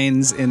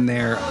lines in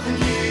there.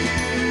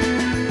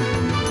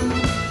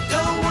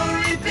 Don't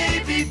worry,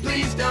 baby,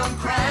 please don't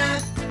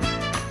cry.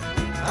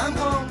 I'm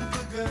home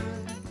for good.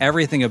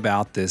 Everything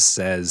about this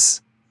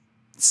says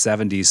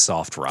 70s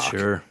soft rock.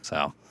 Sure.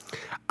 So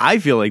I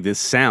feel like this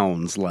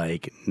sounds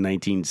like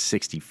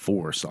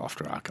 1964 soft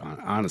rock.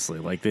 Honestly,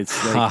 like it's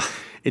like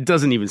it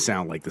doesn't even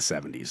sound like the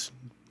 70s.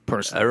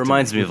 Personally, It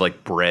reminds me of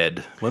like Bread.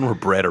 When were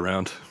Bread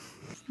around?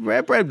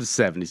 Bread was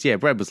 70s. Yeah,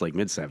 Bread was like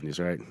mid 70s,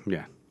 right?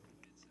 Yeah.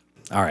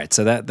 all right,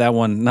 so that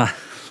one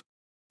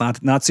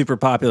not super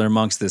popular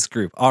amongst this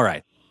group. All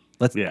right.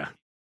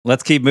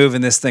 Let's keep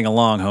moving this thing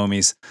along,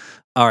 homies.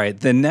 All right,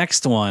 the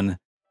next one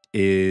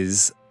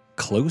is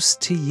Close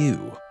to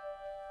You.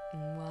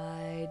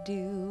 Why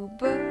do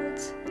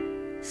birds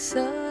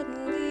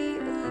suddenly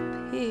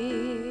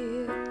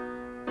appear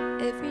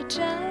every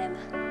time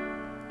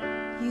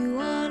you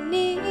are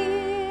near?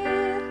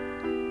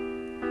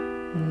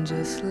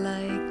 Just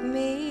like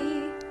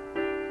me,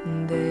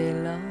 they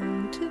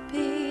long to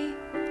be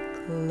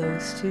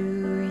close to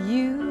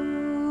you.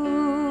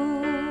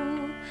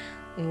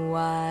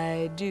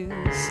 Why do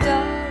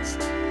stars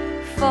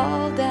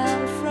fall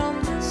down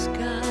from the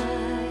sky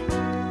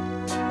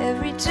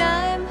every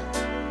time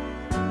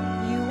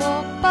you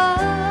walk by?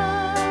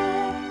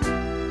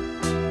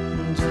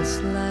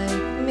 Just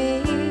like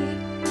me,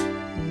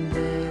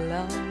 they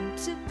long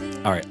to be.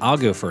 All right, I'll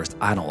go first.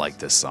 I don't like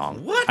this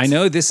song. What? I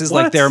know this is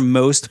like their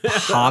most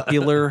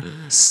popular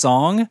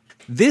song.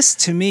 This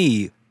to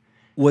me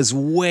was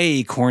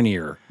way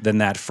cornier than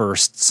that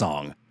first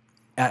song.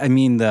 I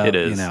mean, It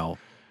is.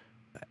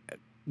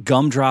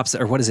 Gumdrops,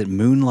 or what is it,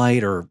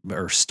 Moonlight or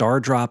Star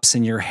Drops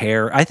in Your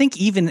Hair. I think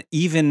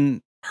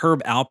even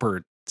Herb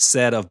Alpert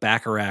said of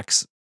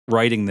Bacharach's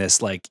writing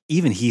this, like,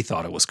 even he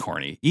thought it was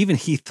corny. Even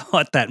he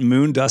thought that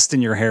Moon Dust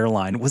in Your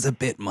Hairline was a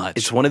bit much.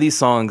 It's one of these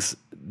songs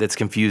that's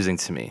confusing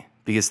to me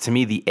because to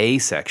me, the A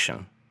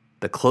section,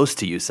 the Close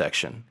to You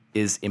section,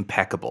 is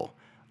impeccable.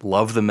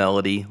 Love the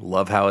melody,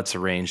 love how it's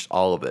arranged,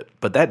 all of it.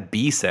 But that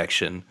B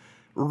section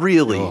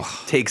really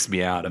takes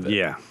me out of it.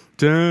 Yeah.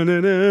 Yeah.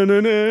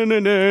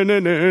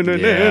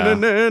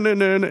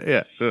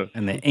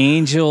 And the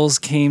Angels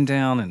came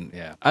down, and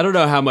yeah. I don't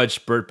know how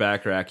much Burt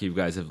Bacharach you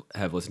guys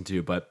have listened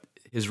to, but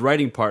his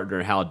writing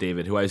partner, Hal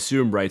David, who I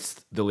assume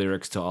writes the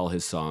lyrics to all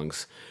his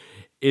songs,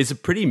 is a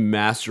pretty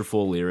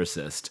masterful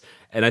lyricist.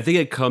 And I think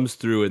it comes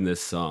through in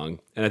this song.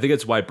 And I think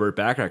it's why Burt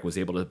Bacharach was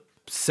able to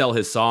sell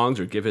his songs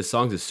or give his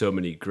songs to so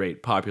many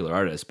great popular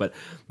artists. But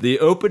the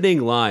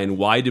opening line,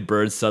 "Why do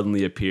birds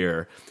suddenly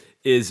appear?"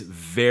 is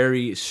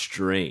very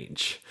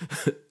strange.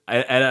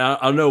 I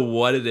don't know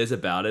what it is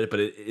about it, but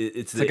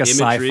it's the like a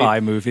imagery. sci-fi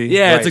movie.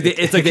 Yeah, Right.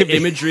 it's like the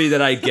imagery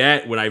that I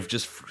get when I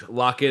just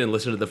lock in and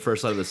listen to the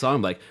first line of the song.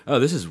 I'm like, oh,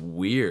 this is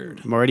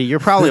weird. Marty, you're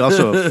probably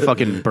also a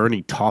fucking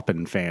Bernie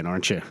Taupin fan,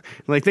 aren't you?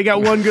 Like, they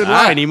got one good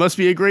line. He must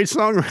be a great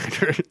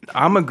songwriter.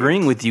 I'm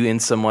agreeing with you in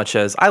so much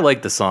as I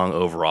like the song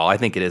overall. I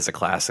think it is a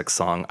classic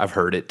song. I've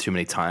heard it too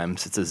many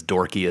times. It's as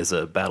dorky as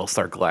a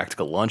Battlestar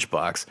Galactica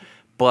lunchbox.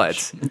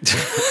 But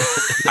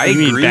I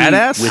agree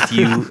badass? with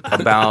you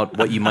about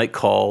what you might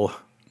call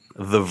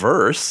the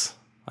verse.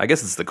 I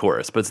guess it's the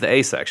chorus, but it's the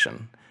A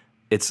section.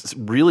 It's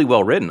really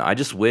well written. I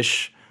just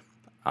wish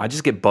I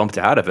just get bumped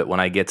out of it when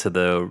I get to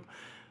the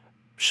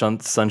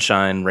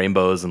sunshine,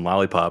 rainbows, and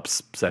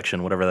lollipops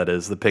section, whatever that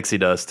is, the pixie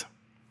dust.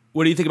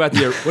 What do you think about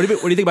the what do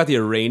you think about the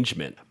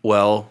arrangement?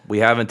 Well, we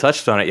haven't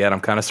touched on it yet. I'm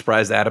kind of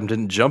surprised Adam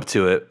didn't jump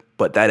to it,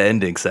 but that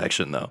ending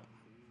section, though.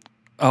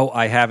 Oh,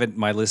 I have it.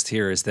 My list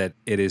here is that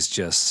it is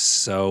just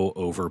so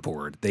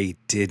overboard. They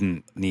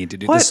didn't need to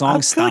do the song.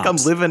 I feel like I'm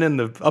living in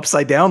the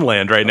upside down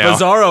land right now.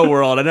 Bizarro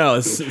world, I know.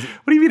 What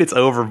do you mean it's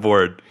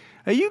overboard?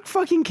 Are you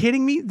fucking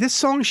kidding me? This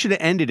song should have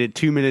ended at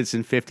 2 minutes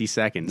and 50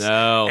 seconds.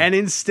 No. And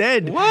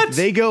instead,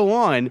 they go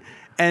on,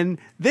 and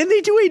then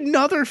they do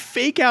another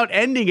fake out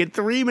ending at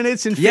 3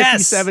 minutes and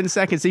 57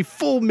 seconds. A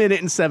full minute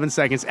and 7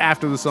 seconds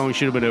after the song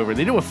should have been over.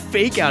 They do a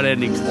fake out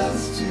ending.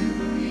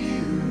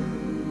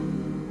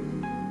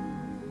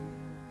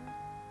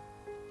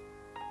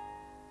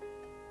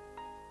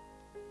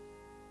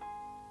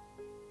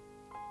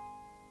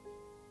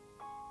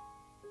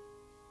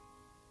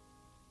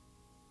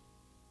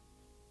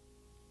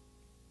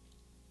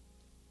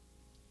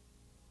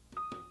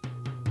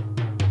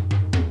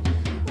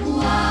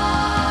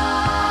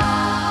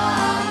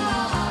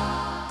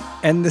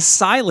 And the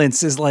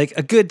silence is like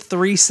a good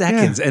 3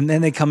 seconds, and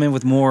then they come in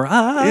with more.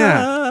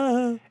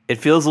 It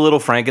feels a little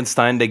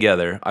Frankenstein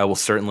together. I will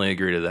certainly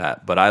agree to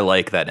that, but I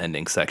like that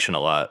ending section a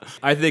lot.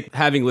 I think,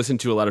 having listened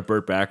to a lot of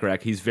Burt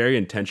Bacharach, he's very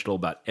intentional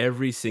about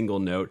every single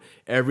note,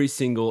 every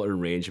single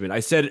arrangement.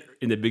 I said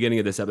in the beginning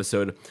of this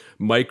episode,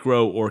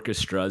 micro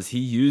orchestras. He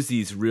used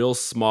these real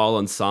small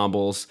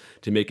ensembles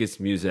to make his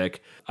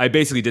music. I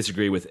basically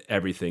disagree with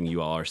everything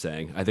you all are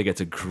saying. I think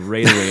it's a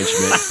great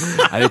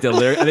arrangement. I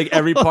think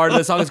every part of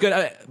the song is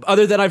good,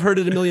 other than I've heard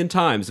it a million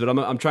times, but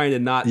I'm trying to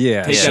not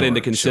take that into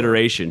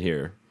consideration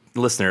here.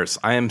 Listeners,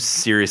 I am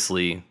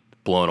seriously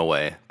blown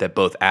away that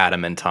both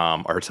Adam and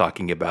Tom are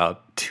talking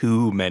about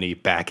too many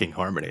backing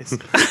harmonies.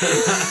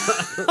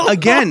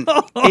 Again,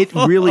 it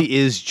really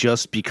is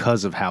just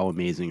because of how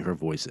amazing her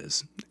voice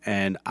is.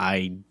 And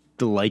I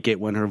like it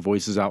when her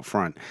voice is out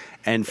front.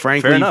 And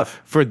frankly, Fair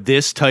enough. For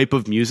this type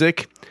of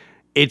music,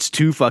 it's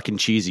too fucking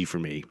cheesy for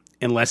me,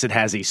 unless it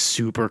has a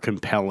super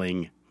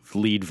compelling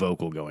lead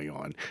vocal going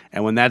on.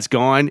 And when that's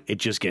gone, it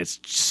just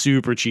gets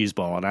super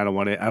cheeseball, and I don't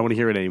want to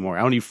hear it anymore.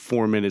 I don't need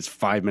 4 minutes,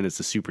 5 minutes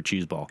of super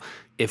cheeseball.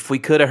 If we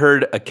could have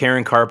heard a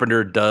Karen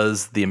Carpenter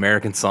does the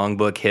American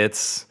Songbook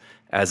hits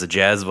as a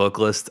jazz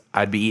vocalist,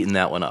 I'd be eating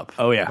that one up.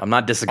 Oh yeah. I'm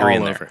not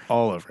disagreeing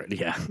All over it,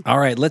 yeah. All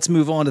right, let's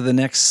move on to the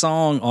next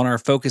song on our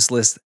focus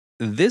list.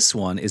 This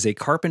one is a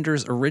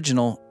Carpenters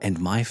original and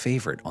my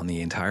favorite on the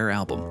entire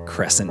album,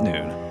 Crescent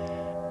Noon.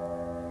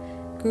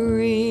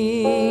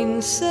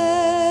 Green September,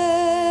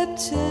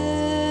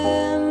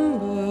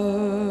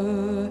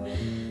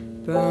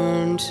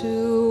 burn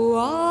to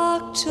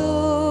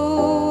October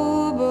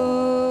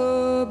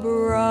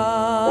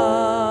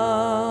brown.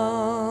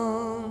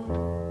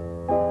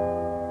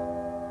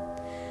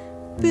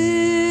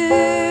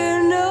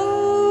 Beer November,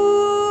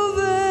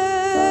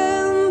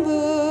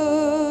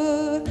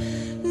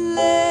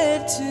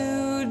 led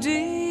to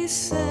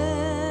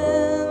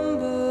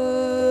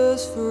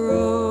December's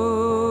frozen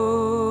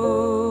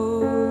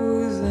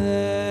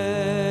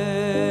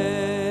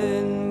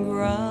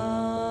ground.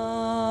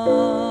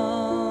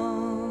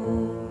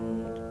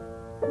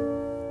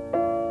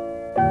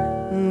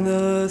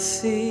 The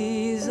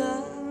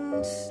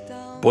season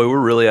stone. Boy, we're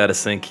really out of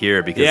sync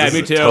here because Yeah, this me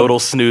is too. a total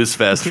snooze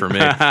fest for me.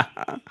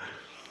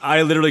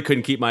 I literally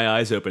couldn't keep my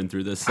eyes open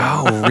through this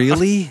song. Oh,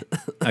 really?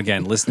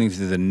 Again, listening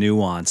to the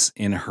nuance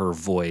in her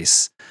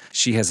voice,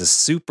 she has a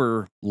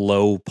super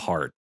low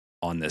part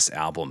on this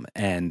album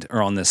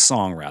or on this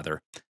song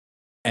rather.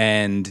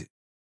 And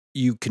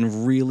you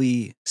can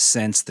really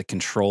sense the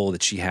control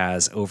that she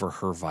has over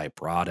her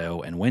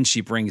vibrato and when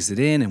she brings it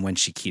in and when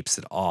she keeps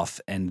it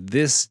off. And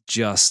this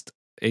just,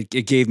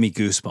 it gave me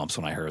goosebumps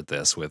when I heard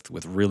this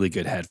with really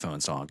good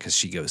headphones on because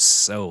she goes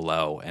so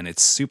low and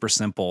it's super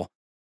simple.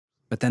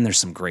 But then there's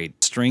some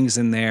great strings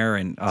in there,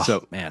 and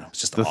man, it's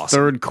just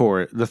awesome.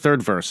 The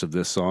third verse of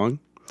this song,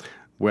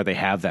 where they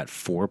have that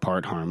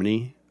 4-part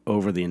harmony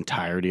over the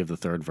entirety of the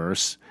third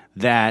verse,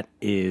 that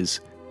is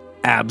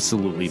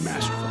absolutely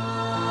masterful.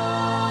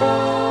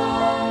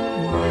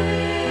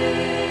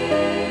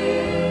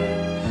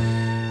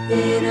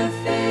 In a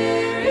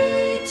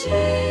fairy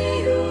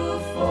tale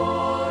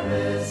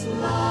forest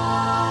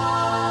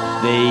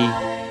lies.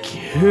 They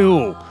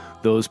kill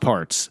those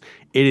parts.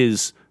 It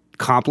is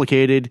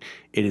complicated.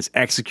 It is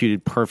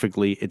executed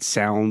perfectly. It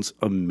sounds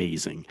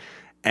amazing.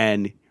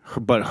 And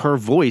but her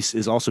voice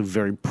is also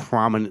very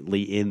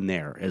prominently in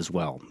there as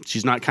well.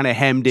 She's not kind of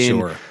hemmed in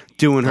Sure.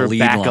 doing her lead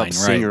backup line, right.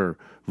 singer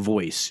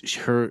voice.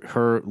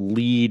 Her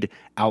lead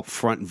out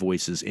front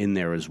voice is in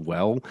there as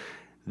well.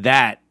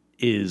 That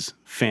is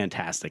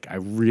fantastic. I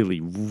really,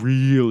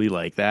 really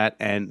like that.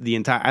 And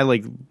I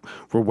like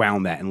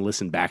rewound that and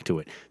listened back to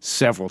it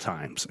several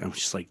times. I was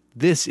just like,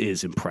 this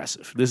is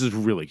impressive. This is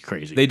really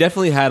crazy. They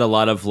definitely had a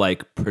lot of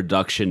like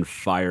production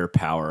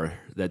firepower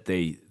that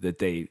they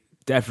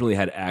definitely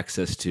had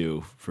access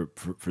to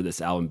for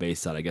this album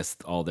based on, I guess,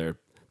 all their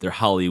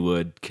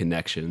Hollywood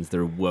connections,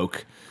 their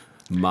woke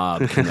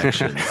mob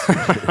connections.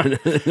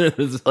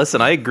 Listen,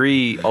 I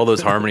agree all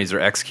those harmonies are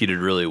executed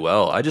really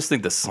well. I just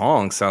think the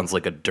song sounds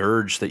like a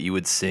dirge that you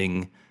would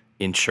sing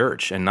in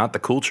church and not the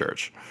cool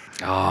church.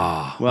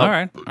 Well, all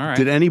right.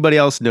 Did anybody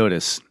else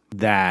notice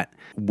that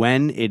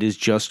when it is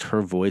just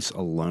her voice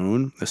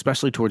alone,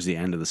 especially towards the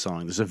end of the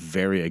song, there's a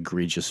very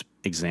egregious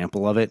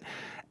example of it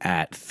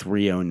at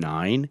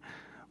 3:09,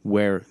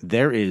 where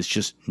there is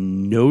just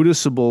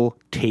noticeable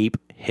tape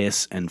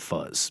hiss and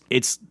fuzz.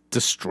 It's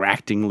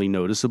distractingly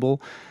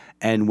noticeable.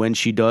 And when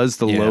she does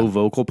the low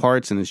vocal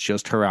parts and it's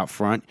just her out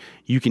front,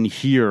 you can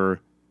hear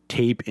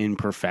tape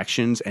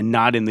imperfections, and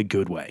not in the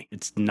good way.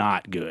 It's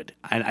not good.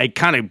 And it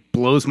kind of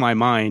blows my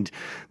mind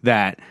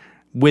that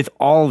with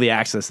all the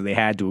access that they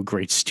had to a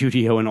great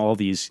studio and all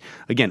these,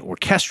 again,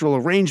 orchestral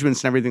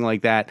arrangements and everything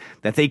like that,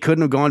 that they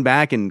couldn't have gone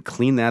back and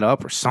cleaned that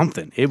up or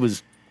something.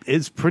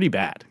 It's pretty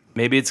bad.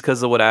 Maybe it's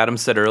because of what Adam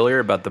said earlier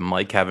about the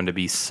mic having to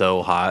be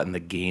so hot and the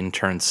gain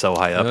turned so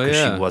high up because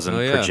she wasn't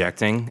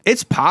projecting.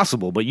 It's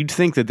possible, but you'd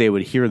think that they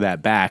would hear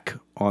that back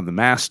on the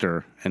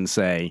master and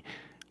say,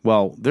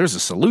 well, there's a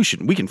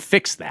solution. We can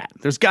fix that.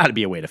 There's got to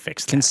be a way to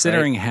fix that.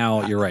 Considering right?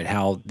 how you're right,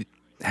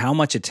 how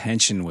much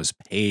attention was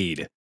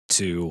paid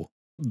to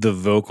the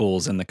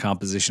vocals and the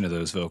composition of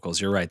those vocals.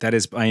 You're right.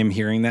 I am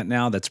hearing that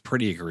now. That's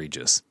pretty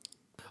egregious.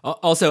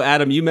 Also,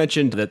 Adam, you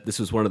mentioned that this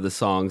was one of the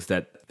songs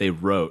that they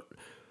wrote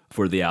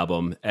for the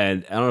album,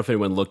 and I don't know if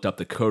anyone looked up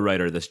the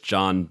co-writer, this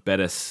John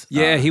Bettis.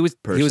 Yeah, he was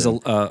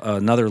person.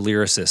 another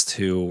lyricist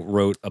who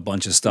wrote a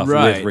bunch of stuff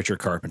Right. with Richard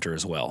Carpenter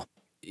as well.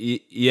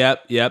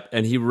 Yep,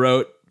 and he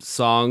wrote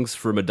songs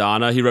for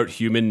Madonna. He wrote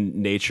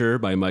 "Human Nature"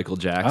 by Michael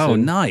Jackson. Oh,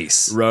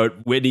 nice. Wrote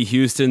Whitney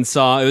Houston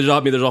song.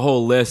 There's a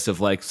whole list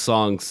of like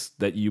songs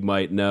that you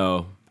might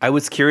know. I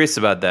was curious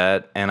about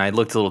that, and I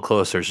looked a little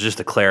closer. So just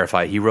to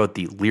clarify, he wrote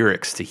the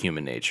lyrics to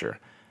Human Nature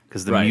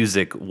because the Right.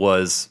 music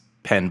was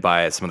penned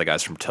by some of the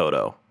guys from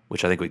Toto,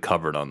 which I think we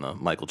covered on the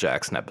Michael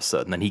Jackson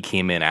episode. And then he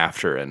came in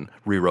after and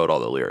rewrote all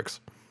the lyrics.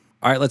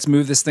 All right, let's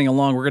move this thing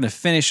along. We're going to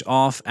finish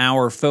off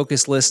our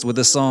focus list with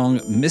the song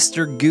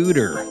Mr.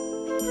 Gooter.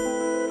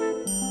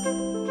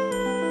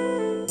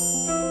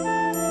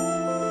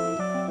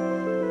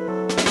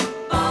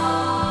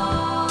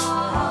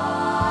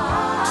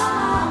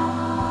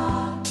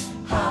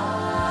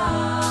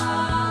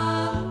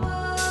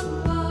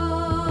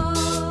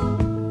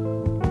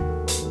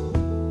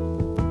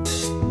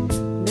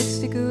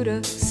 Mr.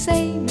 Gooder,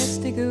 say,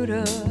 Mr.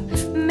 Gooder,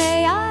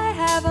 may I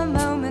have a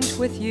moment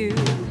with you?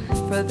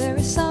 For there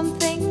is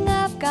something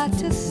I've got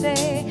to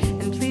say,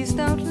 and please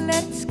don't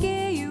let it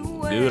scare you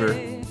away.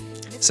 Gooder.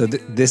 So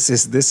this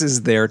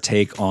is their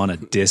take on a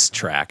diss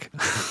track.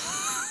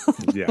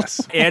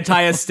 Yes.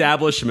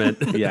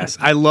 Anti-establishment. Yes.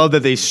 I love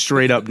that they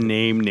straight up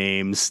name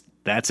names.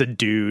 That's a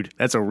dude.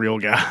 That's a real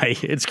guy.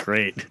 It's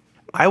great.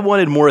 I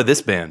wanted more of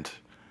this band.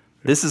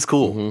 This is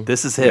cool. Mm-hmm.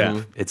 This is hip.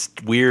 Yeah. It's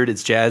weird.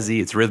 It's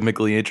jazzy. It's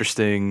rhythmically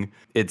interesting.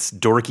 It's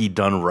dorky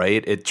done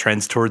right. It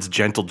trends towards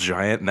Gentle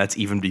Giant, and that's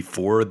even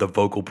before the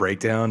vocal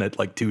breakdown at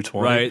like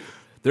 2:20. Right.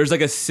 There's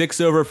like a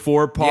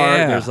 6/4 part.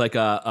 Yeah. There's like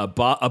a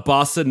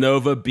bossa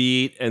nova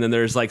beat, and then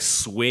there's like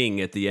swing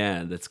at the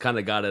end. It's kind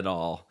of got it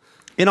all.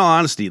 In all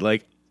honesty,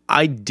 like,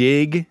 I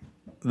dig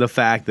the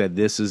fact that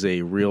this is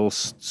a real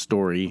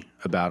story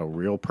about a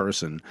real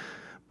person,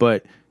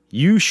 but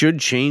you should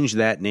change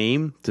that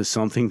name to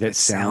something that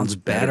sounds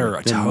better.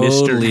 I than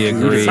totally Mr.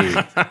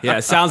 agree. Yeah,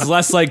 it sounds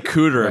less like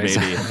Cooter,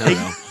 maybe. I don't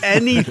know.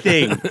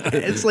 Anything.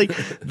 It's like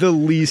the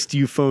least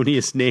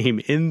euphonious name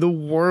in the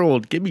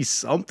world. Give me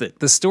something.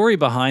 The story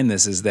behind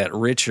this is that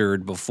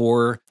Richard,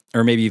 before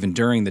or maybe even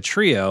during the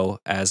trio,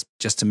 as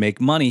just to make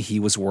money, he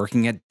was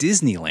working at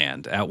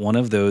Disneyland at one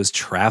of those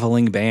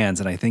traveling bands.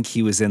 And I think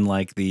he was in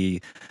like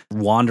the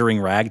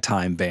Wandering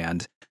Ragtime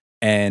band.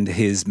 And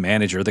his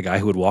manager, the guy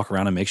who would walk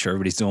around and make sure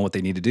everybody's doing what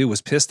they need to do,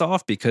 was pissed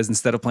off because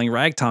instead of playing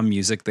ragtime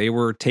music, they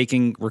were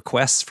taking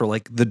requests for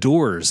like the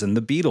Doors and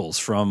the Beatles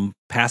from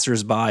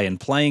passersby and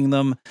playing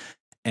them.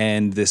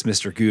 And this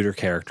Mr. Gooter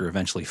character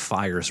eventually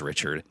fires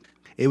Richard.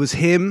 It was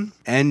him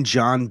and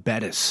John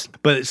Bettis.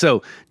 But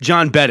so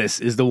John Bettis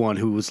is the one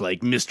who was like,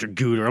 Mr.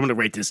 Gooter, I'm going to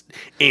write this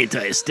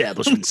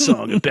anti-establishment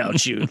song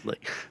about you,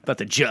 like about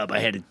the job I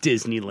had at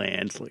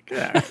Disneyland. It's like,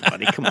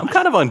 buddy, come on. I'm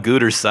kind of on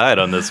Gooder's side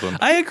on this one.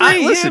 I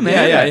agree. Listen,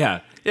 Yeah.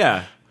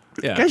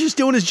 Guy's just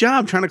doing his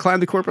job, trying to climb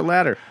the corporate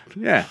ladder.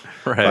 Yeah.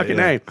 Right, Fucking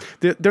yeah.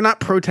 A. They're not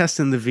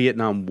protesting the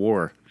Vietnam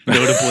War.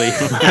 Notably,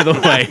 by the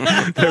way,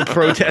 they're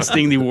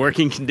protesting the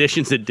working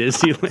conditions at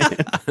Disneyland.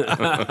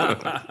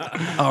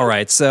 All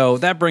right, so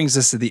that brings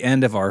us to the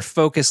end of our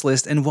focus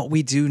list. And what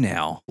we do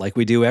now, like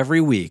we do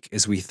every week,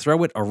 is we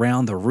throw it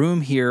around the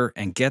room here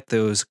and get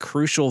those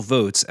crucial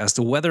votes as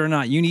to whether or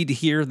not you need to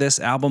hear this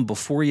album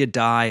before you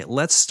die.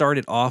 Let's start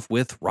it off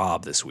with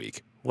Rob this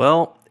week.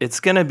 Well, it's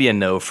going to be a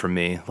no for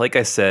me. Like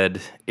I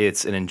said,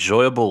 it's an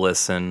enjoyable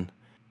listen,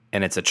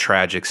 and it's a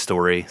tragic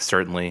story,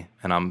 certainly.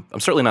 And I'm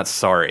certainly not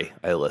sorry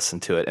I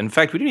listened to it. In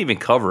fact, we didn't even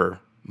cover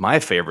my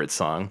favorite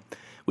song,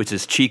 which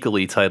is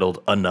cheekily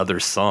titled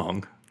Another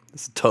Song.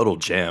 It's a total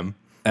jam.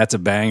 That's a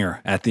banger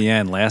at the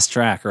end, last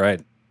track,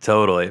 right?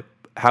 Totally.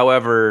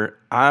 However,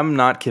 I'm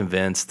not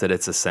convinced that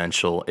it's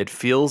essential. It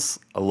feels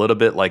a little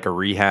bit like a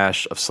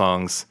rehash of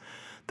songs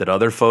that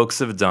other folks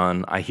have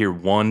done. I hear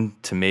 1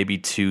 to maybe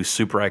 2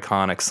 super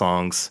iconic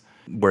songs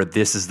where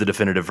this is the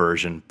definitive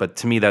version, but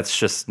to me that's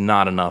just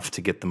not enough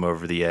to get them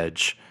over the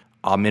edge.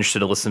 I'm interested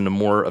to listen to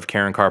more of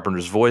Karen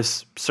Carpenter's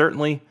voice,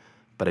 certainly,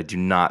 but I do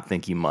not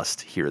think you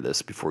must hear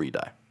this before you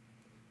die.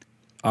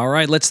 All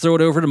right, let's throw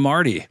it over to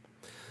Marty.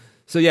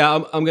 So yeah,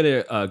 I'm going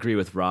to agree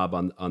with Rob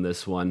on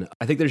this one.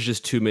 I think there's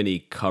just too many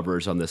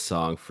covers on this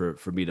song for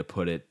me to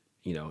put it,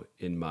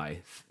 in my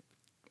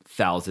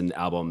 1,000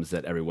 albums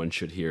that everyone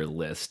should hear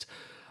list.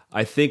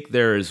 I think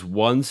there's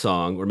one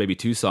song or maybe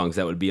 2 songs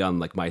that would be on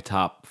like my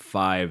top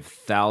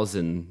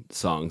 5,000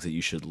 songs that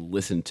you should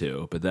listen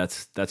to, but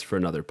that's for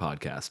another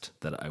podcast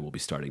that I will be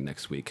starting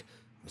next week.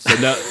 So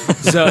no,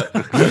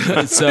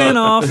 Spin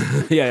off.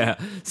 Yeah.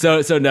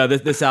 So no,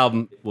 this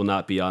album will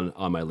not be on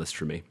my list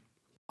for me.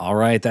 All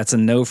right, that's a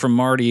no from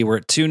Marty. We're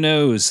at 2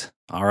 no's.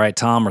 All right,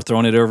 Tom, we're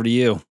throwing it over to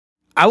you.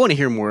 I want to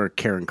hear more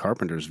Karen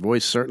Carpenter's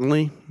voice,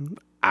 certainly.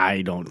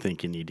 I don't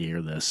think you need to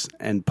hear this.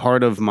 And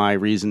part of my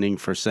reasoning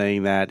for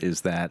saying that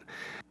is that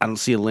I don't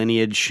see a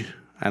lineage.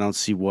 I don't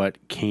see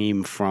what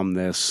came from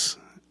this.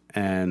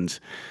 And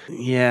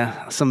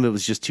yeah, some of it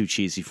was just too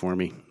cheesy for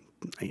me.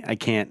 I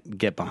can't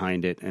get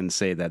behind it and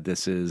say that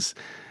this is,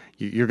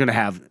 you're going to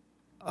have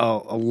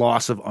a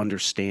loss of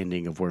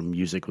understanding of where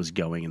music was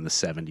going in the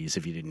 70s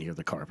if you didn't hear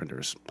the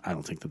Carpenters. I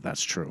don't think that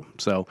that's true.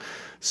 So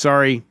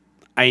sorry.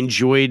 I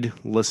enjoyed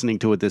listening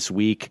to it this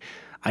week.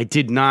 I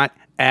did not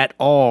at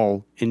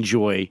all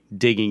enjoy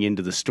digging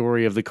into the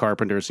story of the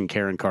Carpenters and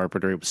Karen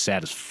Carpenter. It was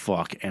sad as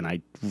fuck, and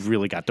I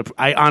really got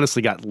I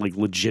honestly got like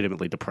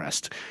legitimately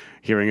depressed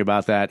hearing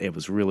about that. It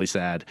was really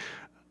sad.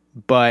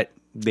 But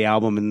the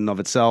album in and of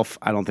itself,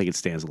 I don't think it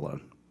stands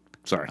alone.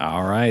 Sorry.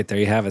 All right, there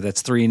you have it.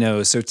 That's 3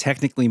 no's. So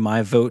technically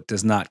my vote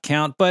does not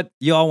count, but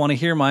y'all want to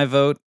hear my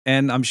vote,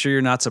 and I'm sure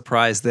you're not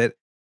surprised that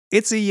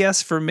it's a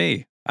yes for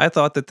me. I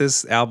thought that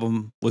this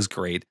album was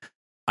great.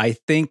 I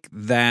think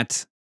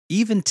that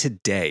even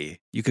today,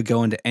 you could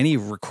go into any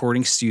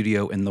recording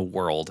studio in the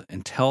world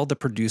and tell the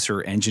producer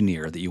or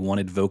engineer that you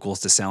wanted vocals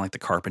to sound like the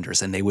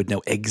Carpenters, and they would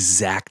know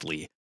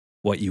exactly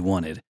what you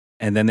wanted.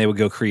 And then they would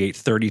go create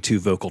 32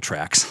 vocal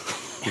tracks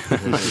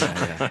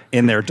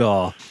in their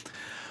DAW.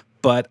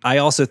 But I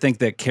also think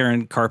that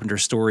Karen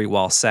Carpenter's story,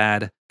 while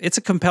sad, it's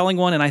a compelling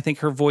one, and I think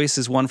her voice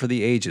is one for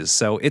the ages.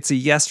 So it's a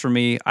yes for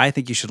me. I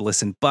think you should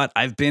listen, but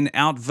I've been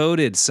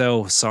outvoted.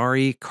 So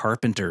sorry,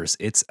 Carpenters.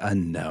 It's a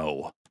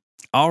no.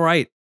 All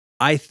right.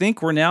 I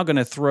think we're now going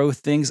to throw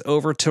things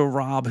over to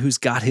Rob, who's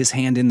got his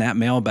hand in that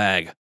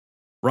mailbag.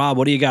 Rob,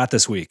 what do you got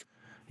this week?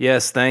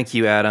 Yes, thank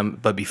you, Adam.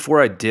 But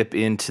before I dip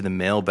into the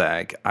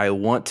mailbag, I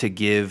want to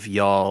give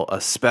y'all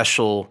a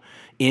special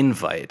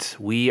invite.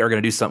 We are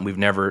going to do something we've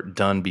never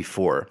done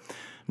before.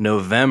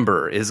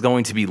 November is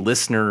going to be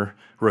listener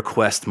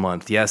request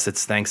month. Yes,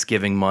 it's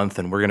Thanksgiving month,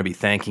 and we're going to be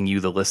thanking you,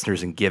 the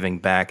listeners, and giving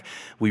back.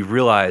 We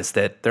realize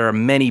that there are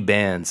many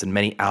bands and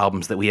many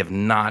albums that we have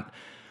not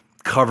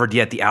covered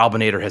yet. The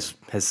Albinator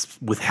has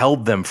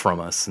withheld them from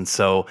us. And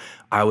so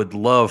I would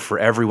love for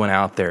everyone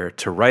out there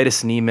to write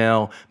us an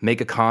email,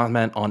 make a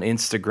comment on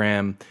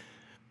Instagram,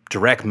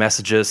 direct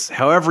messages,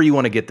 however you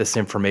want to get this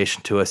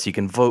information to us. You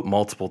can vote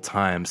multiple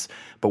times,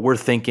 but we're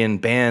thinking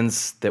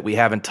bands that we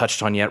haven't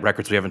touched on yet,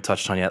 records we haven't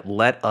touched on yet,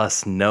 let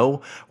us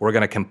know. We're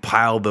going to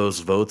compile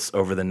those votes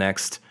over the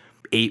next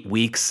 8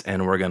 weeks,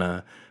 and we're going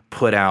to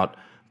put out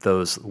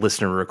those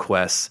listener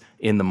requests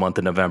in the month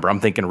of November.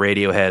 I'm thinking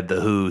Radiohead, The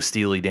Who,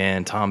 Steely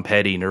Dan, Tom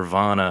Petty,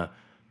 Nirvana.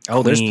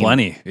 Oh, there's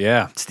plenty.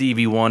 Yeah.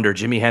 Stevie Wonder,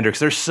 Jimi Hendrix.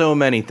 There's so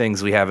many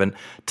things we haven't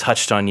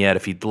touched on yet.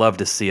 If you'd love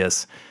to see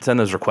us, send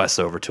those requests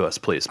over to us,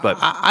 please. But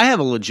I have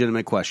a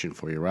legitimate question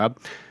for you, Rob.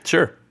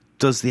 Sure.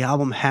 Does the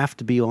album have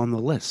to be on the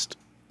list?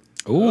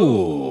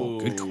 Ooh,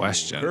 good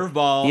question.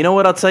 Curveball. You know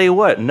what? I'll tell you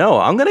what. No,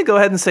 I'm going to go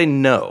ahead and say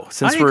no.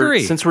 I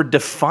agree. Since we're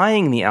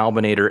defying the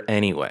Albinator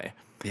anyway.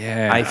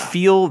 Yeah. I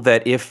feel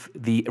that if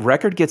the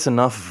record gets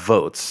enough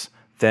votes,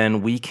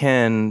 then we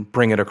can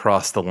bring it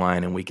across the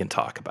line and we can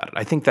talk about it.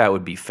 I think that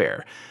would be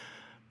fair.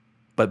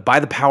 But by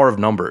the power of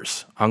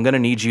numbers, I'm going to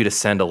need you to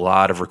send a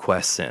lot of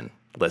requests in,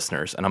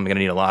 listeners, and I'm going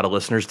to need a lot of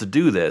listeners to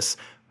do this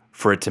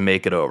for it to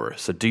make it over.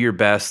 So do your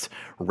best,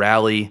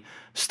 rally,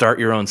 start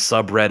your own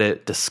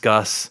subreddit,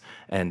 discuss,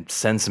 and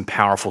send some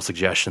powerful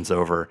suggestions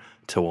over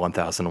to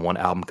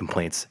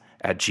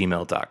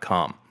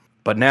 1001albumcomplaints@gmail.com.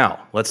 But now,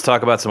 let's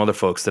talk about some other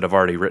folks that have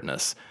already written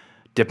us.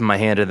 Dipping my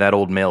hand in that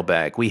old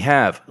mailbag, we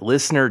have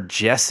listener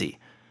Jesse,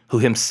 who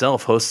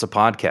himself hosts a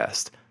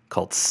podcast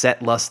called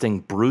Set Lusting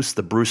Bruce,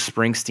 the Bruce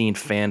Springsteen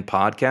Fan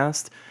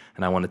Podcast.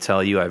 And I want to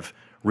tell you, I've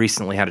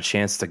recently had a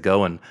chance to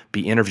go and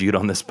be interviewed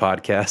on this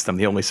podcast. I'm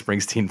the only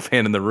Springsteen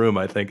fan in the room,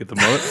 I think, at the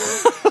moment.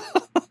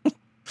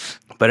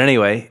 But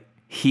anyway,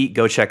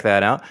 go check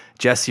that out.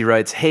 Jesse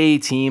writes, "Hey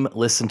team,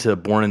 listen to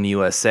Born in the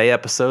USA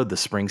episode, the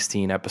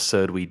Springsteen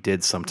episode we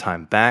did some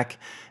time back.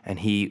 And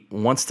he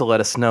wants to let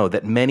us know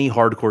that many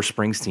hardcore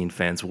Springsteen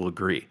fans will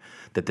agree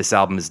that this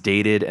album is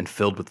dated and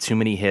filled with too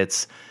many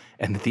hits,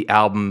 and that the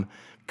album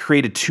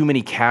created too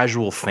many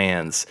casual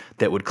fans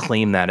that would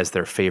claim that as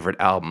their favorite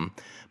album.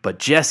 But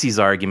Jesse's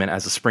argument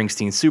as a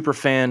Springsteen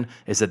superfan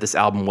is that this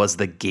album was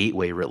the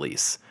gateway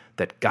release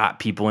that got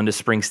people into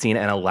Springsteen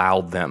and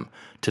allowed them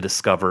to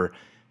discover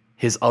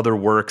his other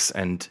works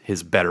and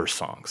his better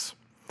songs."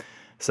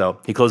 So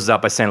he closes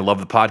out by saying, "I love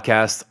the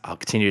podcast. I'll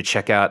continue to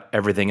check out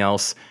everything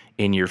else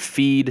in your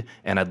feed,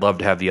 and I'd love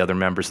to have the other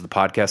members of the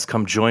podcast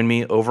come join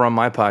me over on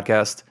my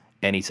podcast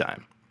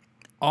anytime."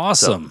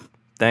 Awesome. So,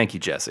 thank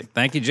you, Jesse.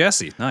 Thank you,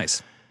 Jesse.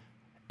 Nice.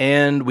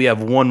 And we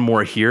have one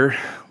more here.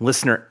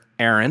 Listener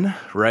Aaron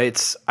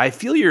writes, "I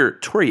feel your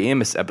Tori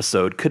Amos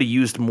episode could have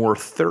used more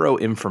thorough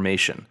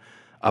information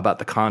about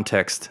the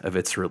context of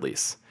its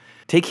release.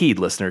 Take heed,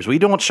 listeners. We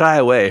don't shy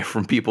away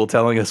from people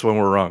telling us when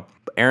we're wrong.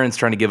 But Aaron's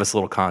trying to give us a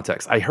little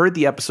context. I heard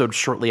the episode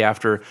shortly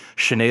after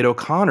Sinead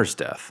O'Connor's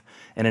death.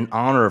 And in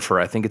honor of her,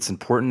 I think it's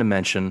important to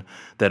mention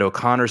that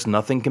O'Connor's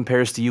Nothing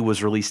Compares to You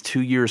was released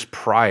 2 years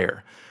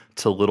prior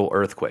to Little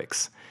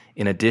Earthquakes.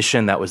 In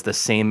addition, that was the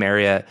same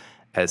area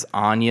as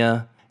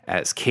Anya,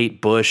 as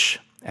Kate Bush,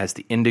 as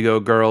the Indigo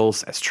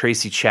Girls, as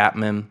Tracy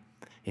Chapman.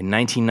 In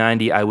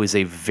 1990, I was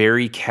a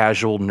very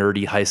casual,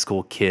 nerdy high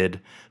school kid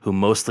who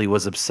mostly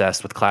was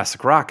obsessed with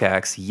classic rock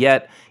acts,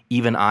 yet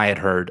even I had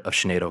heard of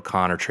Sinead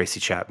O'Connor, Tracy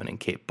Chapman, and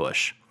Kate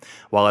Bush.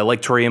 While I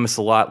like Tori Amos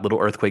a lot,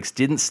 Little Earthquakes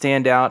didn't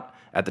stand out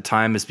at the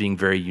time as being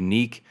very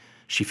unique.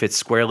 She fits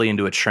squarely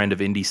into a trend of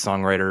indie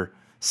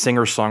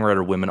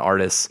singer-songwriter women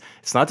artists.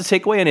 It's not to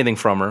take away anything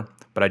from her,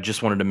 but I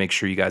just wanted to make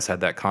sure you guys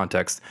had that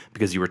context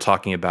because you were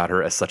talking about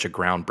her as such a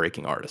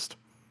groundbreaking artist."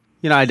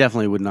 You know, I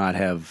definitely would not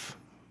have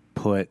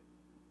put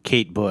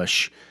Kate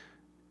Bush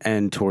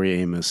and Tori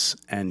Amos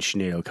and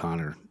Sinead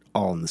O'Connor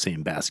all in the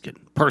same basket,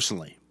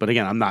 personally. But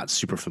again, I'm not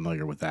super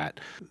familiar with that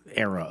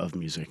era of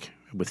music,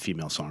 with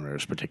female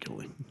songwriters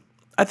particularly.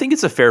 I think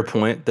it's a fair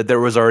point that there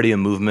was already a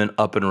movement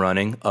up and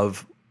running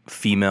of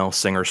female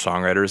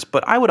singer-songwriters,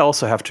 but I would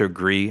also have to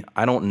agree,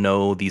 I don't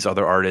know these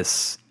other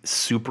artists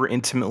super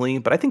intimately,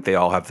 but I think they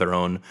all have their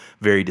own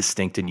very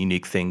distinct and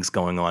unique things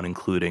going on,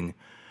 including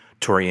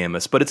Tori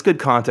Amos. But it's good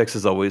context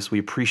as always. We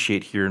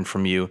appreciate hearing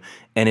from you.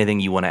 Anything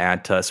you want to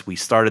add to us. We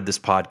started this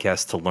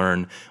podcast to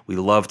learn. We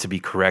love to be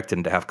corrected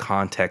and to have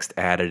context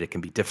added. It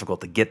can be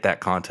difficult to get that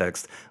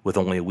context with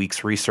only a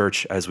week's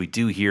research as we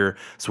do here.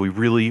 So we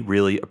really,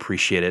 really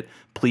appreciate it.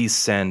 Please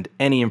send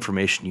any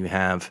information you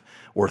have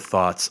or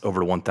thoughts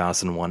over to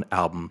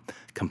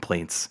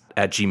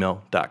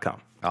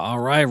 1001albumcomplaints@gmail.com. All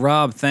right,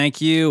 Rob,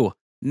 thank you.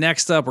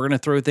 Next up, we're going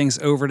to throw things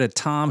over to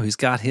Tom, who's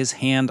got his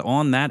hand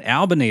on that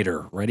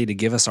Albinator, ready to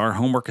give us our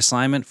homework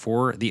assignment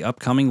for the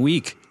upcoming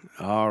week.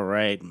 All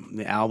right.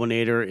 The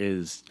Albinator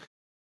is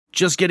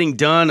just getting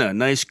done. A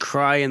nice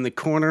cry in the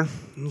corner.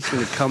 He's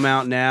going to come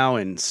out now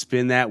and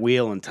spin that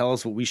wheel and tell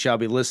us what we shall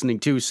be listening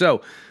to.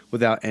 So,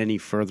 without any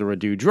further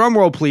ado, drum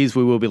roll, please.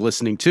 We will be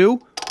listening to...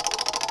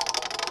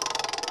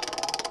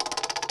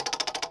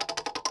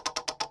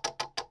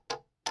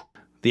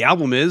 The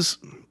album is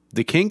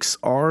The Kinks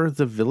Are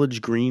the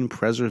Village Green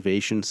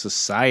Preservation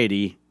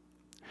Society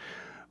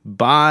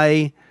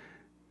by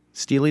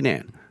Steely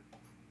Dan.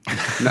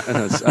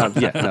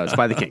 It's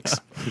by The Kinks.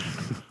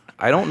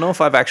 I don't know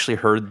if I've actually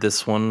heard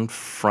this one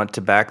front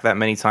to back that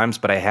many times,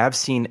 but I have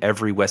seen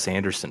every Wes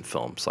Anderson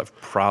film, so I've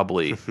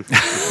probably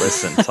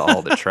listened to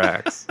all the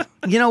tracks.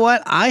 You know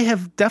what? I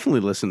have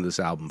definitely listened to this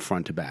album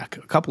front to back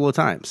a couple of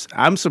times.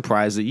 I'm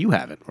surprised that you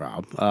haven't,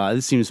 Rob.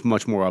 This seems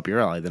much more up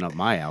your alley than up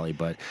my alley,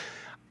 but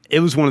it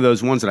was one of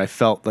those ones that I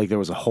felt like there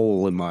was a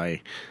hole in my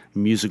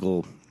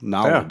musical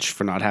knowledge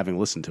for not having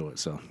listened to it.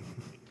 So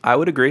I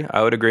would agree.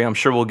 I'm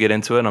sure we'll get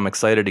into it, and I'm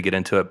excited to get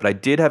into it. But I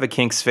did have a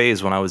Kinks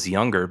phase when I was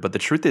younger. But the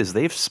truth is,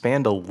 they've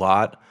spanned a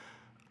lot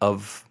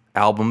of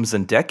albums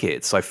and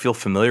decades. So I feel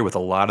familiar with a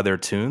lot of their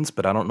tunes,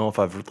 but I don't know if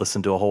I've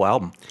listened to a whole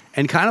album.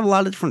 And kind of a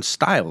lot of different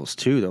styles,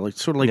 too. They're like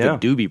sort of like the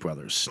Doobie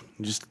Brothers.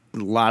 Just a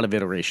lot of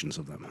iterations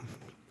of them.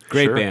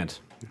 Great band.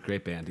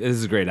 Great band. This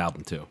is a great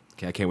album, too.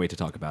 Okay, I can't wait to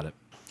talk about it.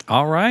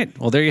 All right.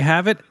 Well, there you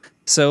have it.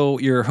 So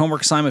your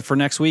homework assignment for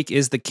next week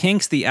is The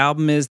Kinks. The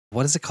album is,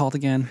 what is it called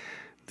again?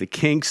 The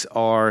Kinks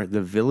Are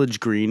the Village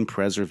Green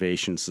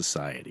Preservation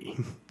Society.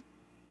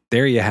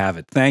 There you have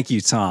it. Thank you,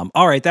 Tom.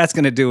 All right, that's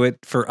going to do it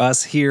for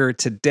us here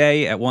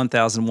today at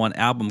 1001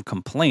 Album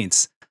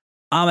Complaints.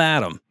 I'm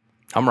Adam.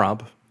 I'm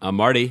Rob. I'm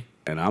Marty.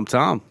 And I'm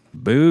Tom.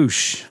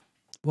 Boosh.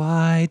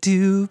 Why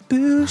do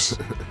Boosh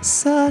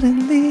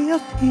suddenly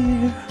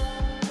appear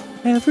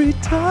every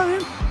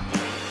time